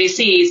me that everybody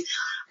sees.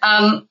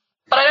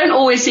 But I don't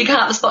always seek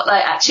out the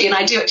spotlight, actually, and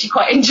I do actually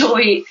quite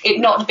enjoy it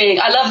not being.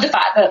 I love the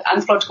fact that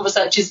anthropological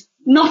research is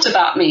not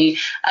about me.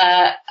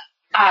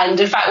 And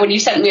in fact, when you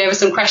sent me over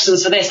some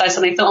questions for this, I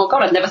suddenly thought, oh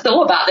God, I'd never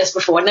thought about this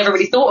before. I'd never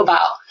really thought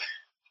about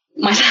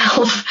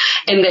myself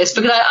in this,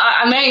 because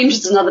I'm very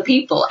interested in other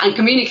people and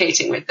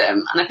communicating with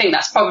them. And I think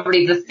that's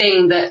probably the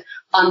thing that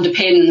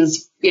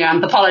underpins,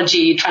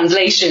 anthropology,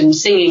 translation,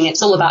 singing.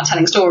 It's all about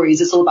telling stories.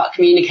 It's all about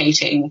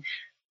communicating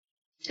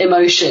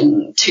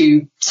emotion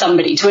to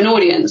somebody, to an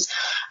audience.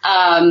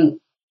 The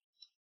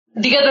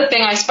other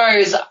thing I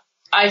suppose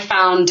I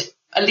found,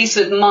 at least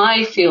with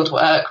my field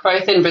work,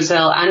 both in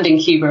Brazil and in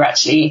Cuba,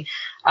 actually,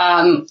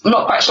 I'm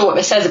not quite sure what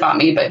this says about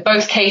me, but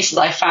both cases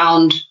I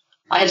found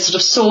I had sort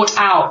of sought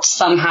out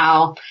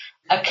somehow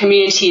a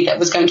community that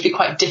was going to be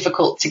quite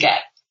difficult to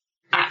get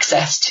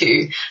access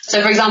to.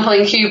 So, for example,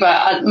 in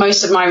Cuba,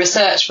 most of my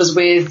research was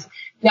with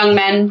young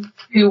men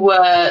who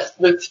were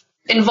sort of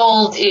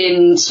involved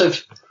in sort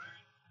of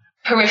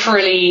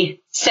peripherally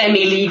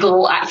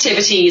semi-legal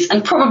activities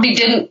and probably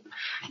didn't,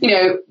 they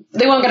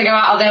weren't going to go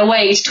out of their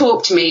way to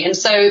talk to me. And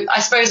so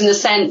I suppose in a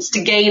sense,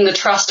 to gain the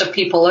trust of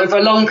people over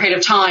a long period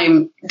of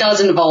time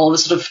does involve a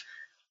sort of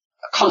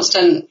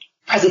constant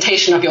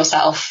presentation of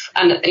yourself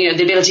and, you know,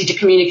 the ability to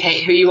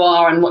communicate who you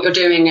are and what you're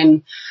doing.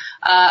 And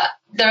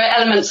there are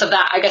elements of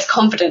that, I guess,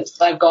 confidence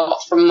that I've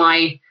got from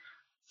my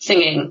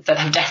singing that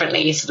have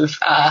definitely sort of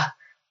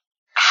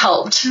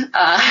helped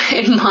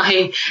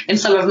in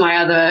some of my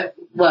other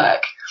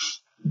work.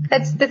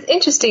 That's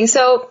interesting.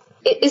 So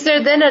is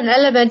there then an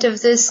element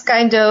of this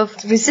kind of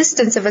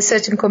resistance of a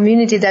certain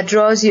community that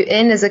draws you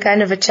in as a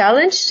kind of a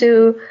challenge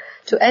to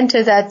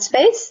enter that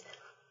space?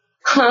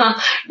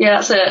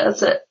 Yeah,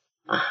 that's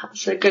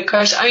a good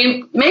question. I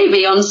mean,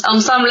 maybe on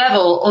some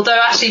level, although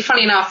actually,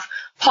 funny enough,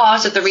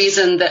 part of the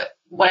reason that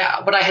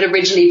what I had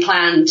originally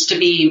planned to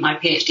be my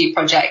PhD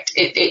project,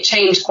 it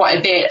changed quite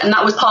a bit. And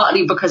that was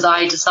partly because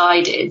I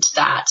decided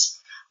that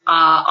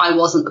I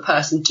wasn't the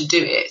person to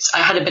do it. I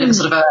had a bit of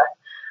sort of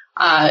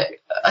I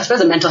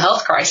suppose a mental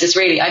health crisis,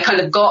 really. I kind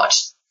of got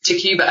to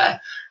Cuba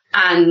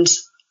and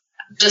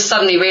just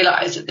suddenly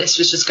realized that this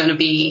was just going to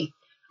be,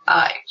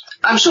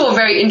 I'm sure,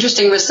 very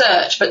interesting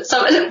research, but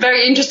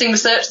very interesting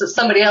research that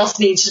somebody else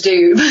needs to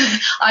do.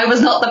 I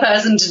was not the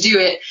person to do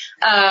it.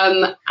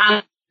 And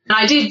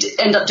I did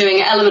end up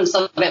doing elements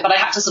of it, but I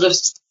had to sort of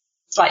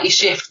slightly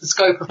shift the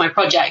scope of my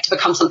project to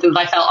become something that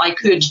I felt I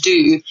could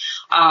do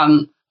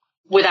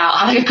without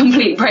having a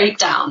complete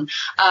breakdown.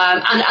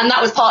 And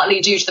that was partly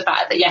due to the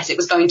fact that, yes, it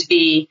was going to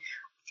be,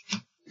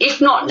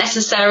 if not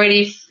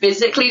necessarily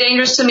physically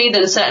dangerous to me,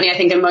 then certainly I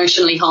think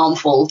emotionally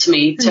harmful to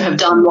me to have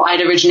done what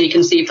I'd originally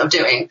conceived of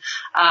doing.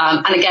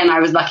 And again, I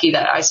was lucky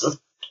that I sort of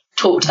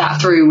talked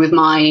that through with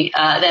my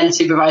then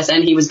supervisor,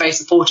 and he was very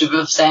supportive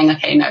of saying,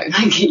 okay, no,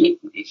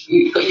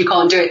 you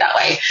can't do it that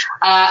way.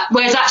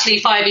 Whereas actually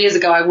 5 years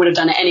ago, I would have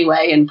done it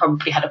anyway and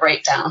probably had a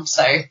breakdown.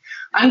 So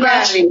I'm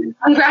gradually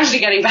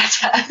getting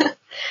better.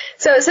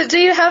 So do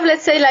you have,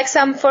 let's say, like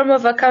some form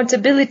of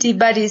accountability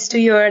buddies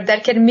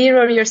that can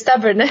mirror your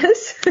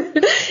stubbornness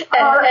and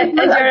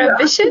your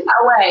ambition?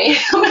 Away.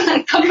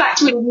 Come back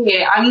to me in a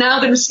year. I'm now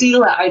going to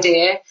steal that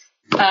idea.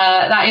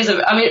 That is,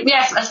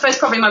 yes, I suppose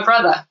probably my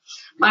brother.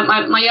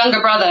 My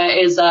younger brother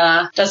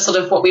does sort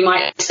of what we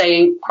might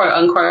say, quote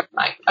unquote,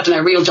 like, I don't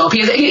know, real job.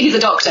 He's a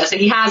doctor, so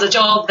he has a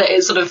job that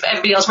is sort of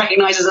everybody else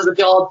recognizes as a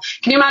job.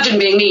 Can you imagine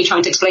being me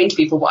trying to explain to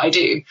people what I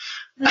do?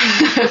 Whenever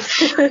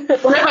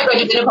I go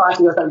to a dinner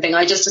party or something,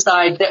 I just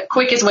decide the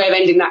quickest way of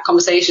ending that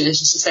conversation is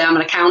just to say I'm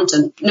an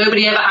accountant.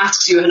 Nobody ever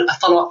asks you a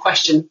follow-up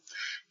question.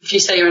 If you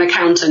say you're an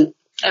accountant,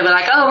 they're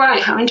like, oh,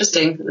 right, how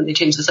interesting. And then they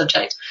change the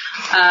subject.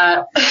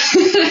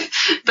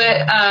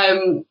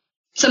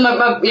 So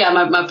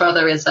my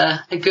brother is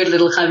a good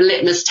little kind of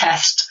litmus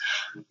test.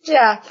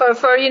 Yeah,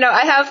 for you know,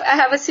 I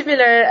have a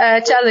similar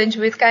challenge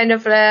with kind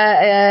of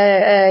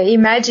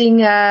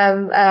imagining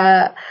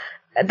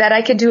that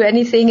I can do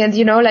anything, and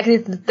you know, like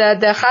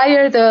the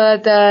higher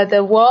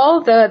the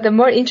wall, the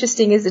more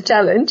interesting is the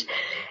challenge.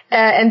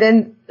 And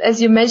then,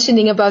 as you're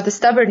mentioning about the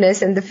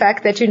stubbornness and the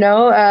fact that, you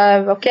know,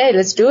 okay,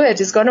 let's do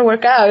it, it's going to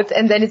work out.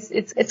 And then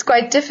it's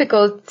quite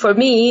difficult for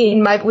me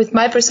with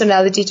my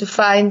personality to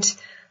find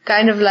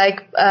kind of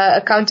like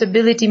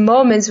accountability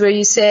moments where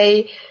you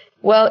say,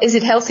 well, is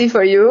it healthy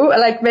for you?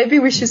 Like, maybe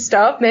we should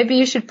stop. Maybe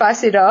you should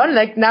pass it on.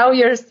 Like, now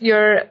your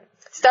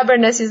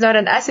stubbornness is not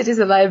an asset, it's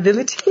a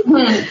liability.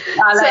 This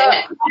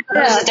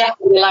is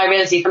definitely a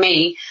liability for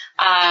me.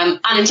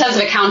 And in terms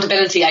of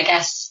accountability, I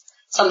guess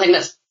something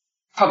that's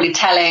probably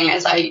telling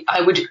is I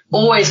would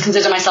always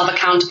consider myself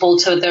accountable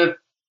to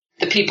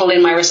the people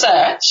in my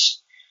research.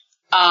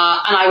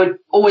 And I would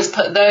always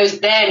put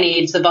their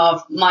needs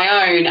above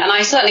my own. And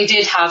I certainly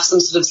did have some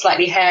sort of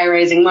slightly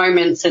hair-raising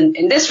moments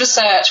in this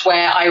research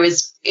where I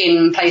was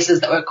in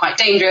places that were quite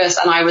dangerous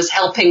and I was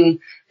helping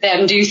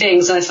them do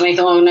things. And I suddenly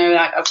thought, oh no,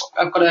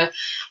 I've got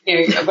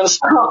to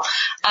stop.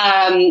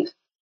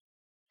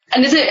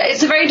 And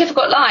it's a very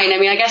difficult line. I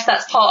mean, I guess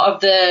that's part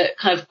of the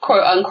kind of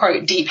quote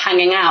unquote deep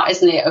hanging out,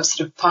 isn't it, of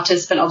sort of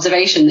participant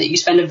observation, that you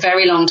spend a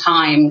very long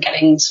time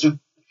getting sort of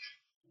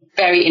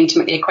very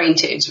intimately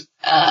acquainted.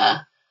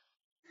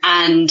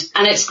 And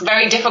it's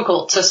very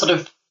difficult to sort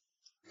of,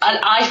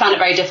 I found it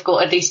very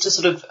difficult at least to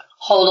sort of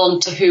hold on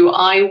to who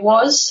I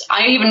was.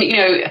 I even, you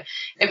know,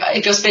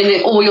 if you're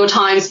spending all your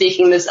time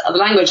speaking this other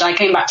language, I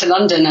came back to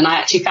London and I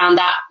actually found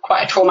that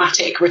quite a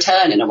traumatic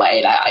return in a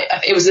way.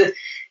 It was a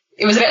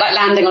bit like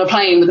landing on a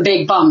plane with a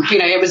big bump. You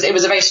know, it was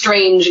a very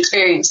strange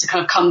experience to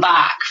kind of come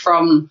back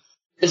from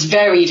this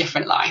very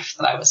different life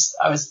that I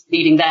was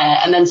leading there,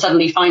 and then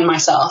suddenly find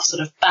myself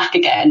sort of back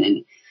again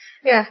in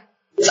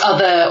this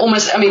other,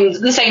 almost, I mean,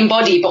 the same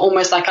body, but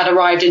almost like I'd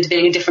arrived into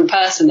being a different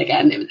person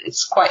again.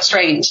 It's quite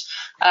strange.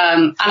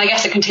 And I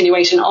guess a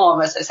continuation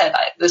of, as I said,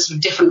 like, there's sort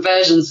of different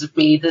versions of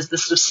me. There's the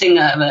sort of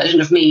singer version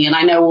of me, and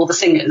I know all the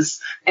singers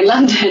in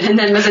London. And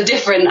then there's a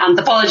different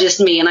anthropologist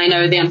me, and I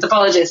know the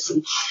anthropologists.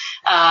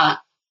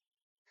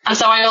 And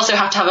so I also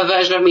have to have a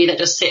version of me that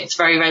just sits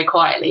very, very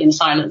quietly in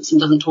silence and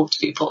doesn't talk to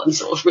people and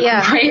sort of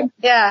recuperate.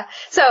 Yeah.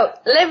 So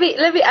let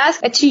me ask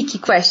a cheeky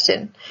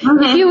question.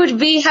 Mm-hmm. If you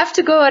would have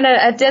to go on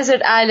a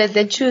desert island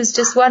and choose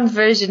just one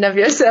version of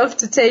yourself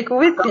to take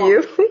with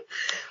you,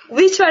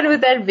 which one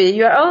would that be?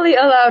 You're only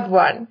allowed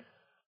one.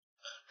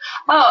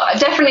 Oh,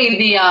 definitely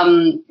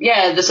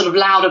the sort of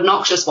loud,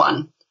 obnoxious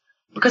one,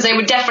 because they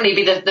would definitely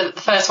be the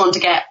first one to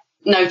get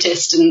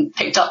noticed and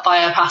picked up by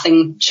a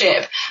passing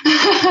ship.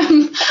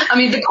 I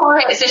mean, the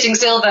quiet, sitting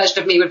still version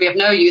of me would be of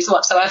no use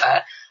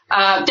whatsoever.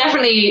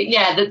 Definitely,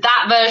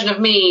 that version of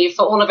me,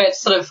 for all of its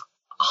sort of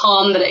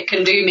harm that it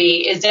can do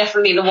me, is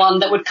definitely the one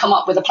that would come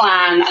up with a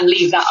plan and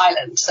leave that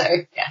island. So,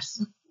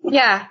 yes.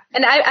 Yeah,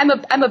 and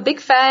I'm a big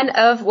fan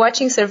of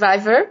watching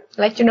Survivor,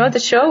 like, you know, the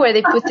show where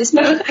they put this.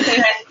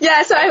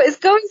 Yeah, so I was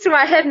going through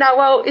my head now.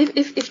 Well,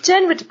 if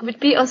Jen would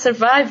be on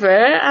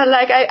Survivor,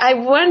 I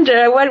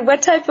wonder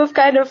what type of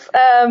kind of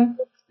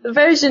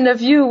version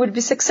of you would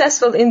be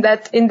successful in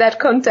that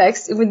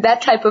context with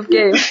that type of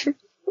game.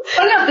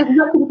 Oh no,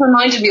 this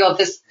reminded me of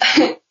this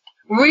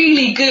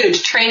really good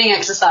training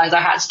exercise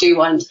I had to do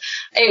once.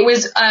 It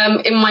was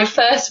in my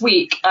first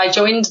week. I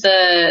joined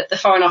the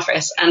Foreign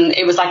Office, and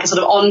it was like a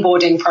sort of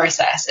onboarding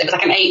process. It was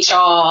like an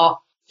HR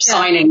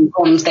signing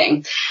on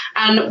thing,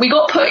 and we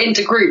got put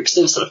into groups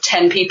of sort of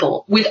 10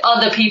 people with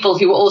other people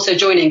who were also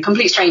joining,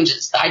 complete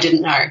strangers that I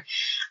didn't know,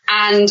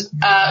 and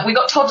we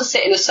got told to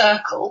sit in a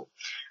circle.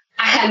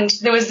 And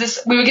there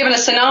was we were given a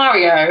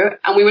scenario,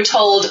 and we were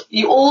told,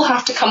 you all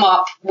have to come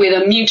up with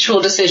a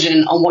mutual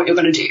decision on what you're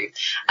going to do.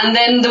 And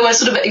then there were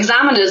sort of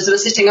examiners that were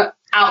sitting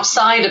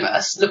outside of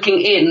us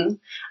looking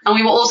in, and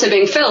we were also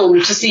being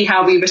filmed to see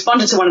how we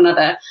responded to one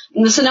another.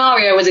 And the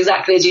scenario was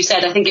exactly as you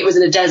said. I think it was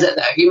in a desert,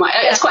 though.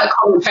 It's quite a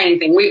common training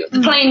thing.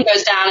 The plane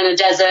goes down in a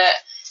desert.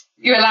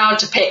 You're allowed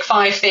to pick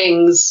 5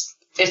 things,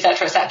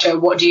 etc., etc.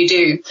 What do you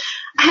do?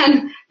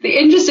 And the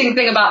interesting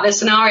thing about this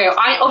scenario,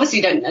 I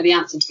obviously don't know the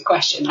answer to the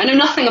question. I know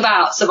nothing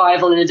about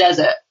survival in a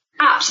desert,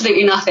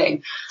 absolutely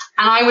nothing.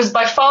 And I was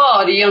by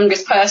far the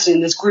youngest person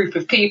in this group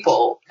of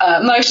people.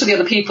 Most of the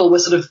other people were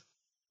sort of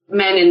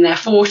men in their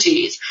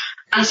 40s.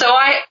 And so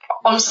I,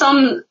 on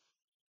some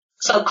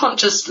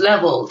subconscious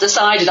level,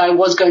 decided I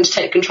was going to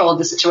take control of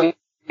the situation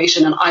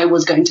and I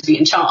was going to be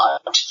in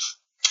charge.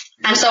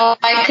 And so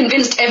I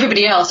convinced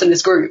everybody else in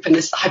this group, in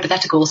this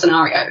hypothetical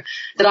scenario,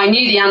 that I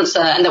knew the answer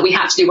and that we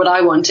had to do what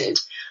I wanted.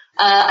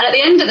 And at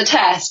the end of the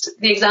test,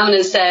 the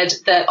examiners said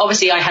that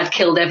obviously I had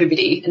killed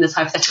everybody in this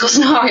hypothetical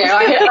scenario.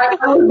 I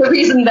was the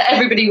reason that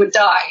everybody would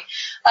die.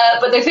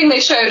 But the thing they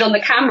showed on the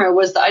camera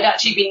was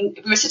that we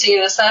were sitting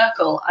in a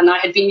circle, and I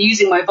had been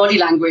using my body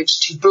language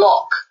to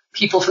block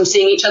people from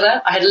seeing each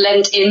other. I had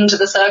leant into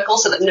the circle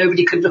so that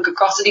nobody could look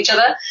across at each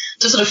other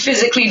to sort of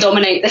physically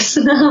dominate this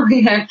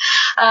scenario.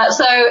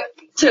 So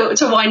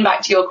to wind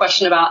back to your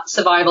question about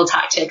survival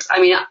tactics,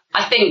 I mean,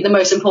 I think the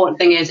most important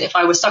thing is if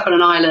I was stuck on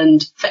an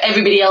island for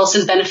everybody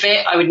else's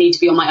benefit, I would need to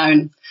be on my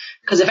own.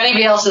 Because if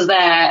anybody else is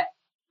there,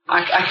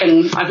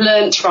 I've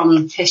learned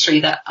from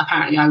history that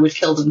apparently I would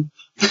kill them.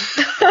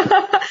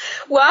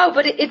 Wow,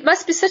 but it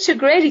must be such a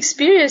great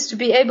experience to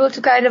be able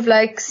to kind of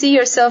like see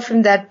yourself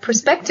from that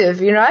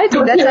perspective, you know, right?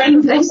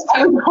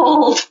 So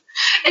cold.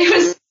 It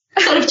was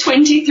sort of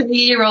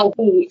 23-year-old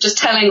me just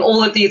telling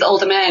all of these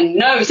older men,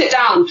 no, sit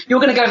down, you're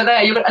going to go over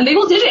there, and they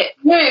all did it.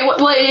 No,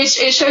 well,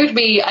 it showed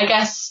me, I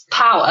guess,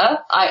 power.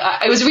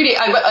 I was really,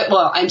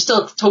 I'm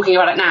still talking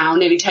about it now,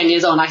 nearly 10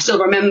 years on. I still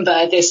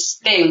remember this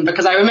thing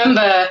because I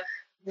remember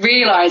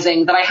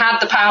realizing that I had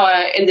the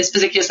power in this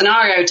particular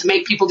scenario to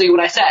make people do what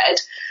I said.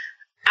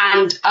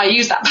 And I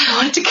used that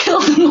power to kill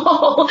them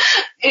all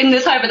in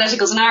this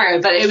hypothetical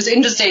scenario. But it was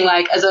interesting,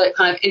 like, as a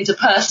kind of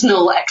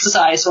interpersonal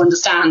exercise to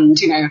understand,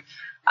 you know,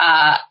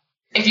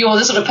 if you're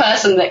the sort of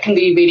person that can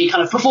be really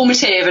kind of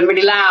performative and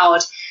really loud,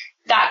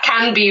 that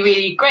can be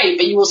really great.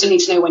 But you also need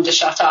to know when to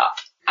shut up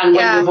and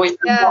when your voice is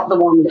not the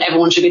one that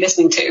everyone should be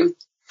listening to.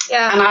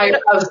 Yeah. And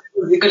that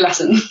was a good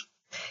lesson.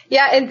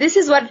 Yeah, and this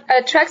is what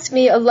attracts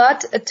me a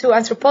lot to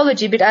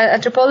anthropology. But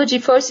anthropology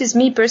forces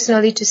me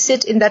personally to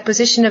sit in that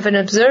position of an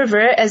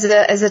observer as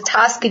a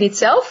task in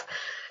itself,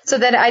 so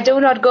that I do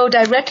not go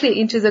directly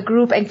into the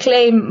group and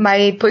claim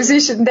my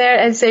position there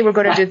and say we're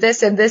going to do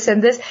this and this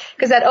and this,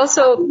 because that's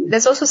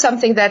also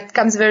something that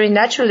comes very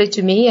naturally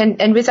to me.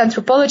 And with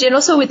anthropology and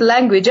also with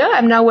language,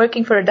 I'm now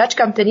working for a Dutch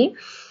company,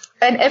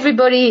 and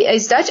everybody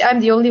is Dutch.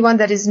 I'm the only one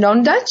that is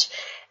non-Dutch.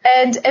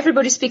 And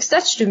everybody speaks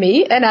Dutch to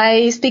me, and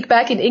I speak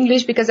back in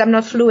English because I'm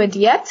not fluent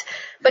yet.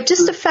 But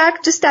just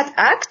that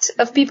act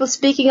of people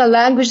speaking a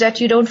language that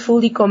you don't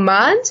fully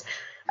command,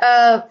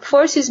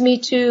 forces me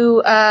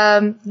to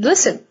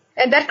listen.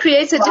 And that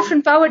creates a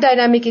different power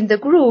dynamic in the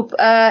group.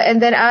 And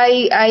then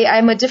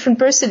I'm a different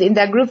person in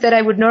that group that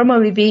I would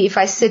normally be if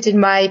I sit in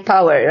my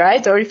power,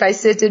 right? Or if I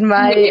sit in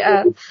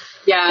my,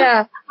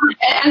 yeah.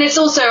 And it's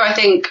also, I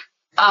think,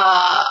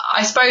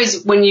 I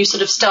suppose when you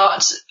sort of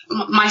start,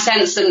 my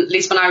sense, and at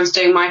least when I was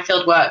doing my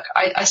field work,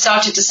 I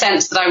started to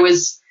sense that I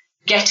was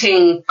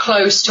getting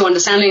close to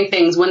understanding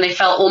things when they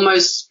felt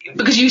almost,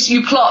 because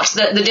you plot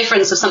the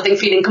difference of something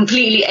feeling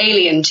completely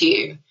alien to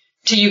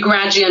you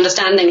gradually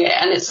understanding it.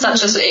 And it's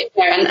such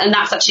and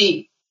that's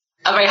actually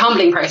a very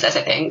humbling process,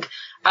 I think.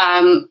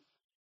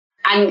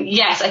 And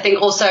yes, I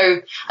think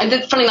also,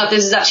 and funny enough,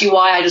 this is actually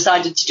why I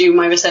decided to do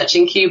my research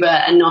in Cuba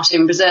and not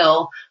in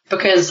Brazil,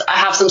 because I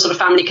have some sort of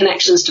family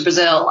connections to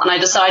Brazil, and I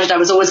decided I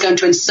was always going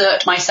to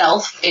insert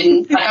myself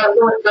in, like I was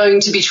always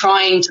going to be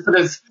trying to sort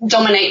of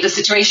dominate the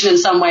situation in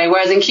some way,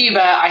 whereas in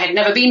Cuba, I had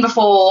never been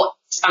before.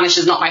 Spanish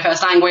is not my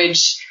first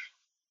language.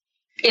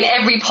 In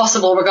every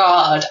possible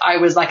regard, I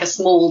was like a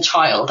small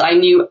child. I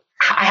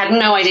had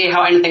no idea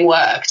how anything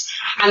worked.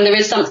 And there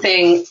is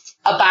something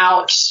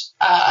about,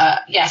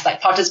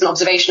 like participant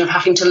observation of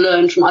having to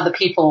learn from other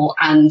people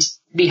and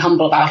be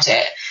humble about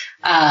it,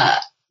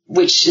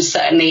 which is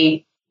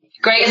certainly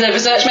great as a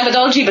research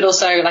methodology, but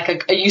also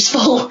like a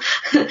useful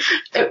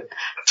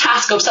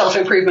task of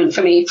self-improvement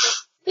for me.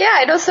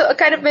 Yeah, and also a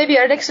kind of maybe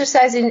an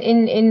exercise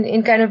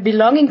in kind of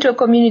belonging to a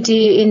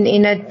community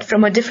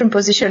from a different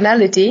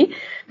positionality.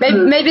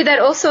 Maybe that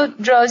also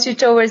draws you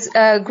towards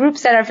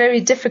groups that are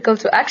very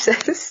difficult to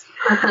access.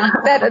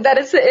 that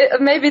is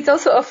maybe it's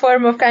also a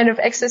form of kind of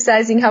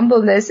exercising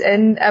humbleness,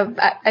 and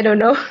I don't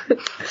know.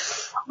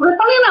 Well,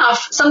 funny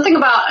enough,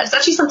 it's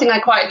actually something I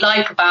quite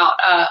like about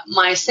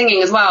my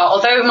singing as well.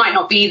 Although it might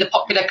not be the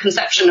popular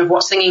conception of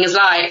what singing is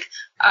like,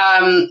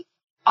 I'm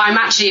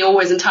actually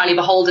always entirely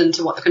beholden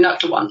to what the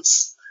conductor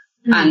wants.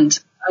 And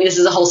I mean, this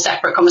is a whole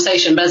separate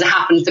conversation, but as it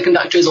happens, the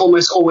conductor is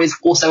almost always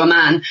also a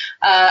man.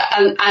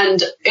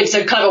 And it's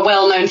a kind of a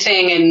well-known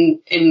thing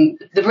in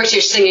the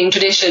British singing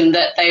tradition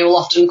that they will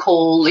often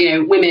call,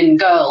 women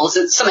girls.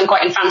 It's something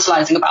quite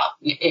infantilizing about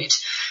it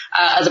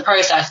as a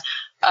process.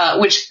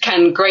 Which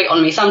can grate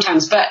on me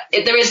sometimes, but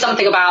there is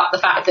something about the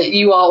fact that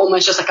you are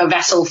almost just like a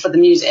vessel for the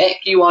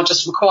music. You are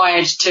just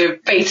required to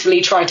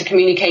faithfully try to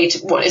communicate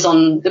what is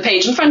on the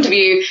page in front of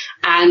you,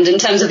 and in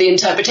terms of the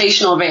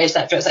interpretation of it,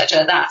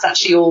 etc., that's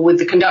actually all with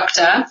the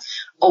conductor,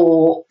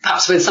 or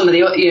perhaps with some of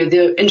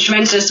the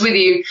instrumentalists with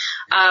you.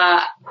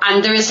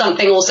 And there is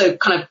something also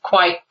kind of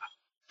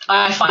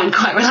I find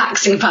quite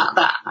relaxing about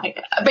that.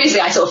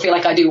 Basically, I sort of feel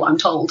like I do what I'm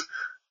told.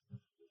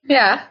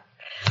 Yeah.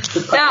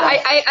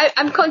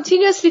 I'm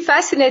continuously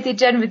fascinated,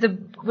 Jen, with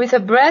the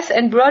breadth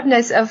and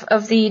broadness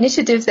of the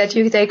initiatives that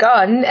you take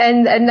on,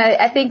 and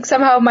I think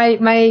somehow my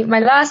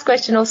last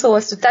question also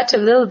was to touch a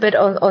little bit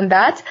on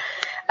that,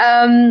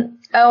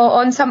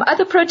 on some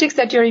other projects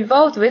that you're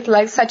involved with,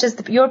 like such as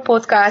your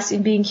podcast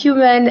in Being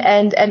Human,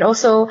 and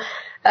also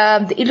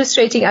the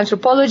Illustrating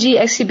Anthropology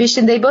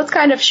exhibition. They both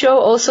kind of show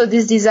also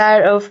this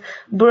desire of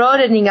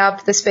broadening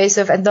up the space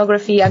of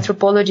ethnography,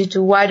 anthropology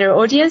to wider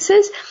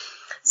audiences.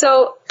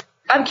 So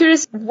I'm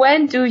curious,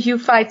 when do you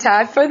find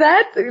time for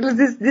that?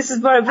 This is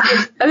more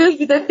a little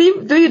bit the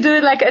theme. Do you do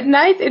it like at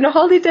night, in the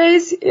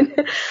holidays? And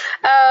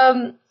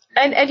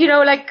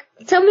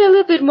tell me a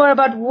little bit more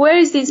about where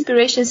is the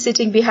inspiration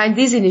sitting behind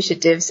these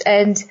initiatives?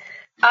 And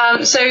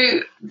so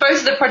both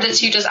of the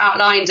projects you just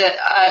outlined,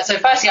 so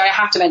firstly, I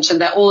have to mention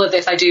that all of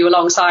this I do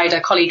alongside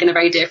a colleague and a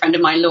very dear friend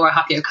of mine, Laura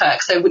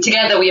Hapio-Kirk. So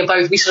together we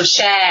sort of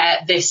share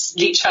this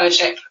Leach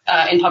Fellowship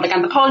in Public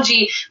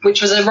Anthropology,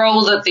 which was a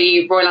role that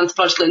the Royal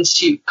Anthropological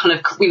Institute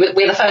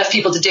we're the first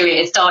people to do it.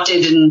 It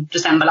started in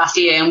December last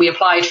year and we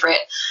applied for it.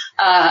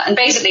 And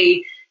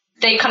basically,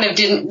 they kind of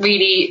didn't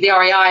really, the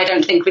RAI, I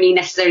don't think really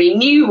necessarily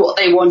knew what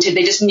they wanted.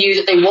 They just knew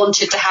that they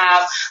wanted to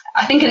have,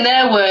 I think in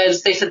their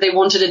words, they said they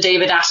wanted a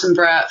David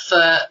Attenborough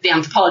for the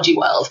anthropology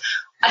world.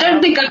 I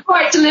don't think I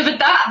quite delivered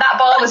that. That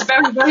bar was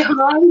very, very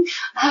high,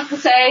 I have to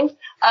say.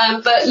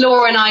 But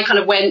Laura and I kind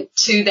of went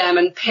to them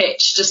and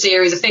pitched a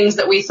series of things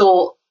that we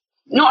thought,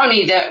 not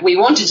only that we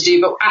wanted to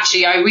do, but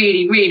actually I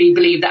really, really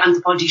believe that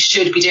anthropology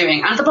should be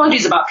doing. Anthropology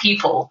is about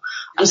people.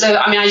 And so,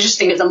 I just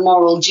think it's a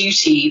moral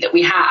duty that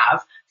we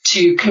have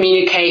to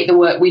communicate the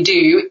work we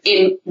do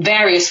in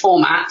various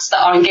formats that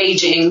are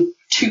engaging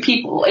to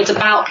people. It's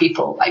about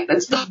people. Like,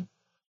 that's the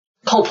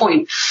whole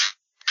point.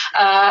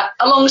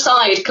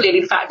 Alongside,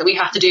 clearly, the fact that we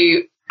have to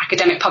do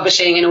academic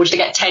publishing in order to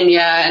get tenure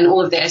and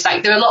all of this.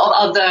 Like, there are a lot of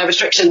other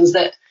restrictions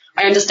that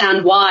I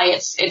understand why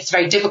it's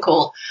very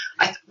difficult.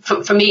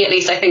 For me, at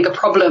least, I think a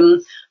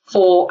problem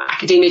for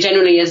academia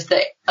generally is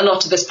that a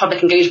lot of this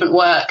public engagement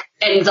work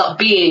ends up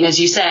being, as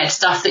you said,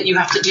 stuff that you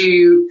have to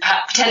do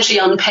potentially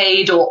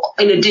unpaid or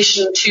in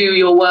addition to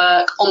your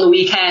work on the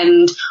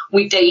weekend,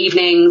 weekday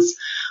evenings,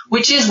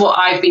 which is what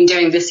I've been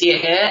doing this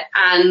year.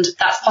 And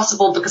that's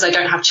possible because I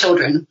don't have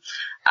children.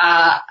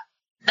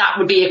 That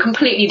would be a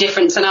completely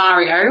different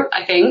scenario,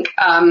 I think,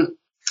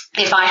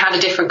 if I had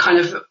a different kind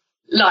of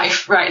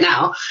life right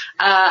now.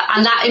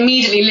 And that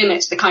immediately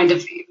limits the kind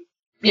of,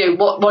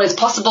 what is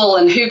possible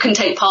and who can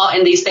take part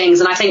in these things.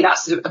 And I think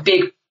that's a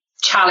big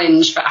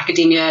challenge for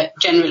academia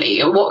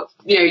generally, or what,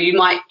 you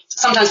might,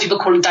 sometimes people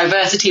call it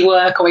diversity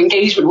work or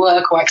engagement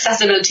work or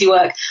accessibility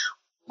work.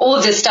 All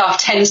of this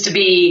stuff tends to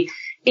be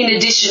in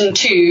addition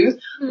to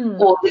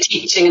all the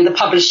teaching and the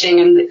publishing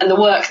and the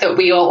work that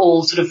we are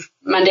all sort of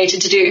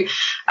mandated to do.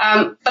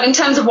 But in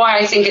terms of why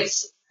I think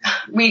it's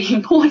really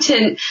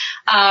important,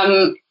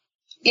 our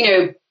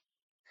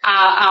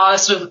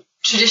sort of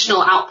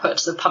traditional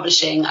outputs of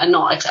publishing are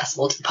not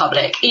accessible to the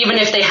public, even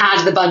if they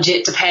had the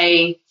budget to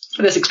pay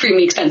for this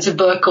extremely expensive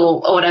book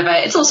or whatever.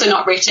 It's also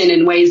not written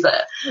in ways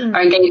that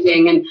are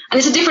engaging, and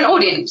it's a different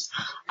audience.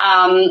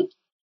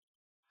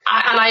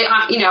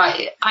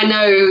 I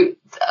know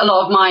a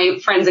lot of my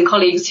friends and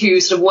colleagues who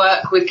sort of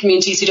work with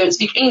communities who don't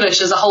speak English.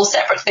 There's a whole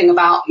separate thing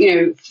about,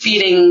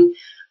 feeling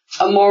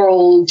a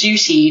moral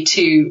duty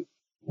to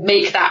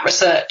make that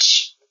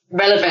research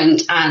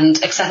relevant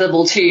and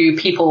accessible to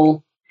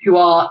people who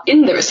are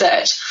in the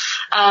research.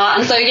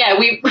 And so, yeah,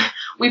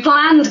 we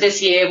planned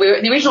this year.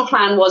 The original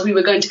plan was we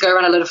were going to go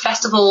around a lot of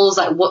festivals,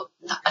 I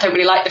don't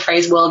really like the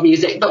phrase world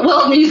music, but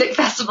world music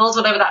festivals,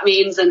 whatever that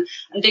means, and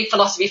big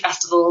philosophy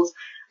festivals.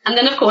 And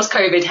then, of course,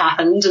 COVID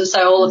happened, and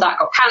so all of that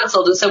got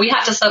cancelled. And so we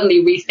had to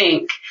suddenly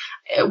rethink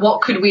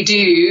what could we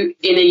do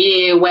in a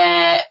year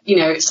where,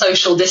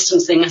 social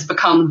distancing has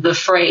become the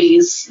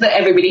phrase that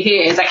everybody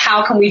hears. Like,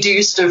 how can we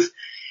do sort of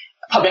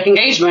public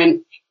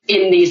engagement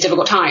in these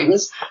difficult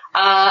times?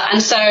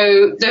 And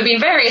so there have been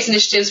various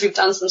initiatives. We've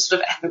done some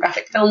sort of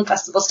ethnographic film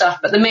festival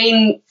stuff, but the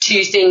main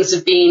two things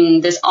have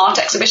been this art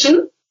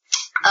exhibition,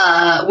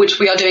 which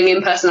we are doing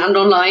in person and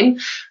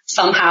online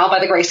somehow by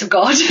the grace of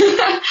God.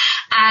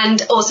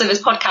 And also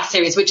this podcast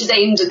series, which is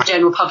aimed at the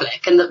general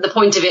public. And the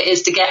point of it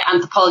is to get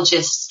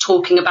anthropologists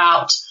talking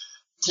about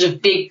sort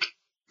of big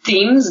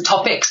themes and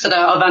topics that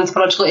are of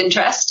anthropological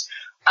interest,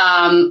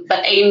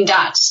 but aimed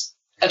at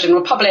a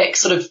general public,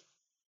 to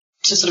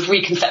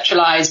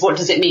reconceptualize what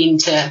does it mean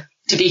to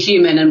be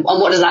human, and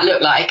what does that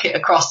look like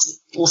across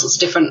all sorts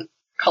of different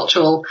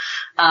cultural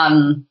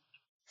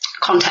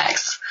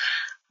contexts.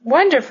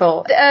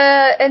 Wonderful.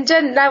 And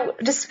Jen, now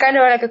just kind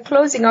of like a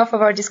closing off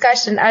of our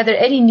discussion, are there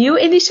any new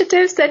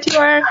initiatives that you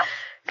are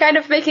kind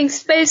of making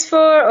space for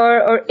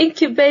or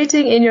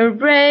incubating in your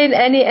brain?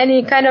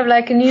 Any kind of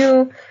like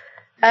new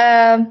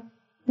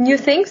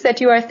things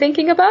that you are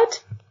thinking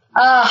about?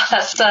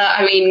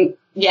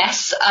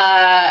 Yes.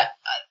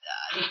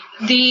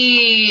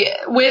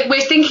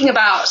 We're thinking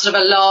about sort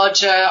of a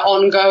larger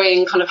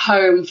ongoing kind of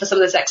home for some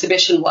of this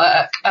exhibition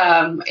work.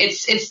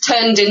 It's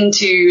turned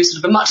into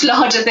sort of a much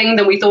larger thing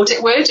than we thought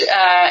it would.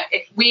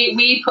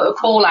 We put a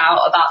call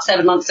out about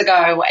 8 months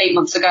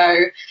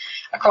ago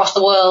across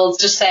the world,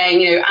 just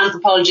saying,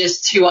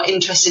 anthropologists who are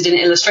interested in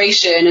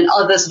illustration and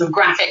other sort of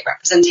graphic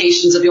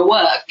representations of your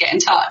work, get in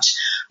touch.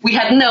 We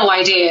had no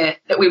idea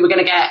that we were going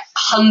to get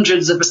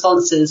hundreds of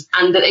responses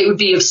and that it would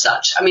be of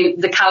such,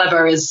 the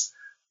caliber is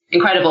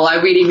incredible. I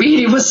really,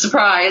 really was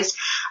surprised.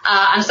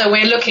 And so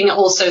we're looking at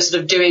also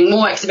sort of doing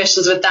more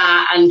exhibitions with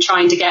that and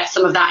trying to get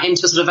some of that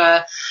into sort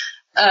of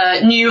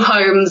a new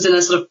homes in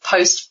a sort of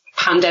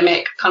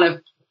post-pandemic kind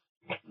of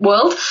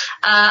world.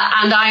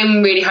 And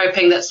I'm really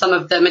hoping that some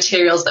of the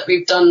materials that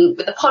we've done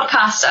with the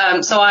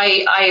podcast, so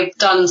I've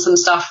done some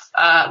stuff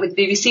with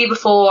the BBC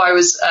before. I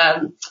was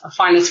a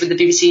finalist with the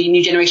BBC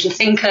New Generation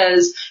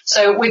Thinkers.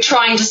 So we're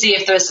trying to see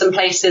if there's some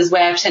places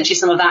where potentially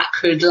some of that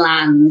could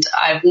land.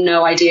 I have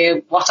no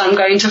idea what I'm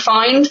going to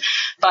find,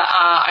 but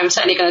I'm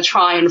certainly going to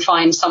try and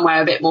find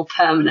somewhere a bit more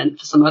permanent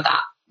for some of that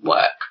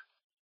work.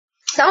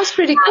 Sounds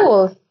pretty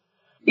cool.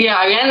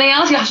 Yeah, anything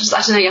else? You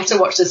have to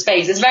watch the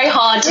space. It's very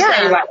hard to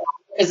say right now.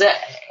 Because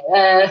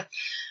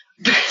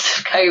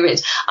of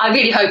COVID. I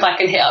really hope I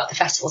can hit up the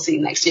festival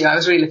scene next year. I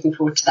was really looking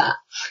forward to that.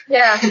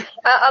 Yeah,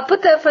 I'll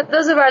put for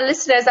those of our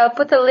listeners, I'll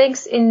put the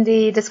links in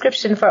the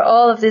description for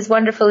all of these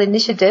wonderful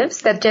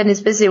initiatives that Jen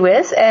is busy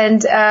with.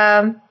 And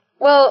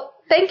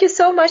thank you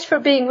so much for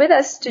being with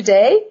us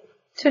tonight.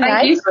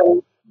 Thank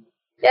you.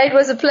 Yeah, it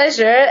was a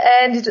pleasure,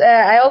 and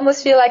I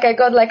almost feel like I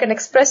got like an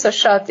espresso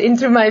shot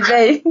into my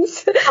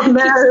veins. Oh,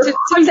 no,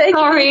 I'm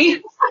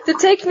sorry. To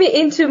take me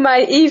into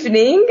my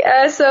evening.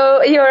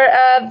 So your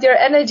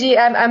energy,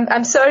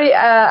 I'm sorry,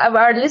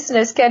 our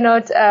listeners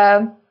cannot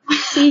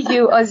see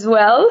you as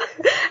well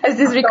as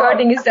this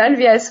recording is done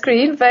via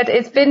screen, but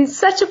it's been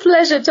such a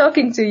pleasure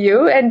talking to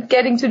you and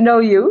getting to know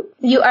you.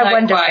 You are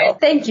wonderful.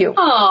 Thank you.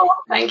 Oh,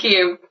 thank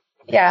you.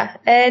 Yeah,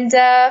 and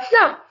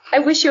now I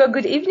wish you a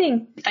good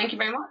evening. Thank you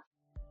very much.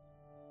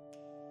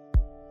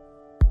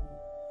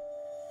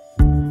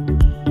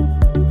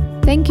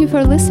 Thank you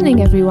for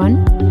listening,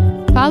 everyone.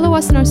 Follow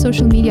us on our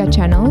social media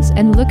channels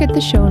and look at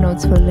the show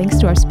notes for links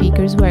to our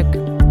speakers' work.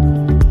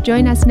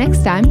 Join us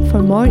next time for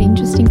more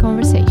interesting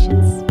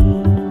conversations.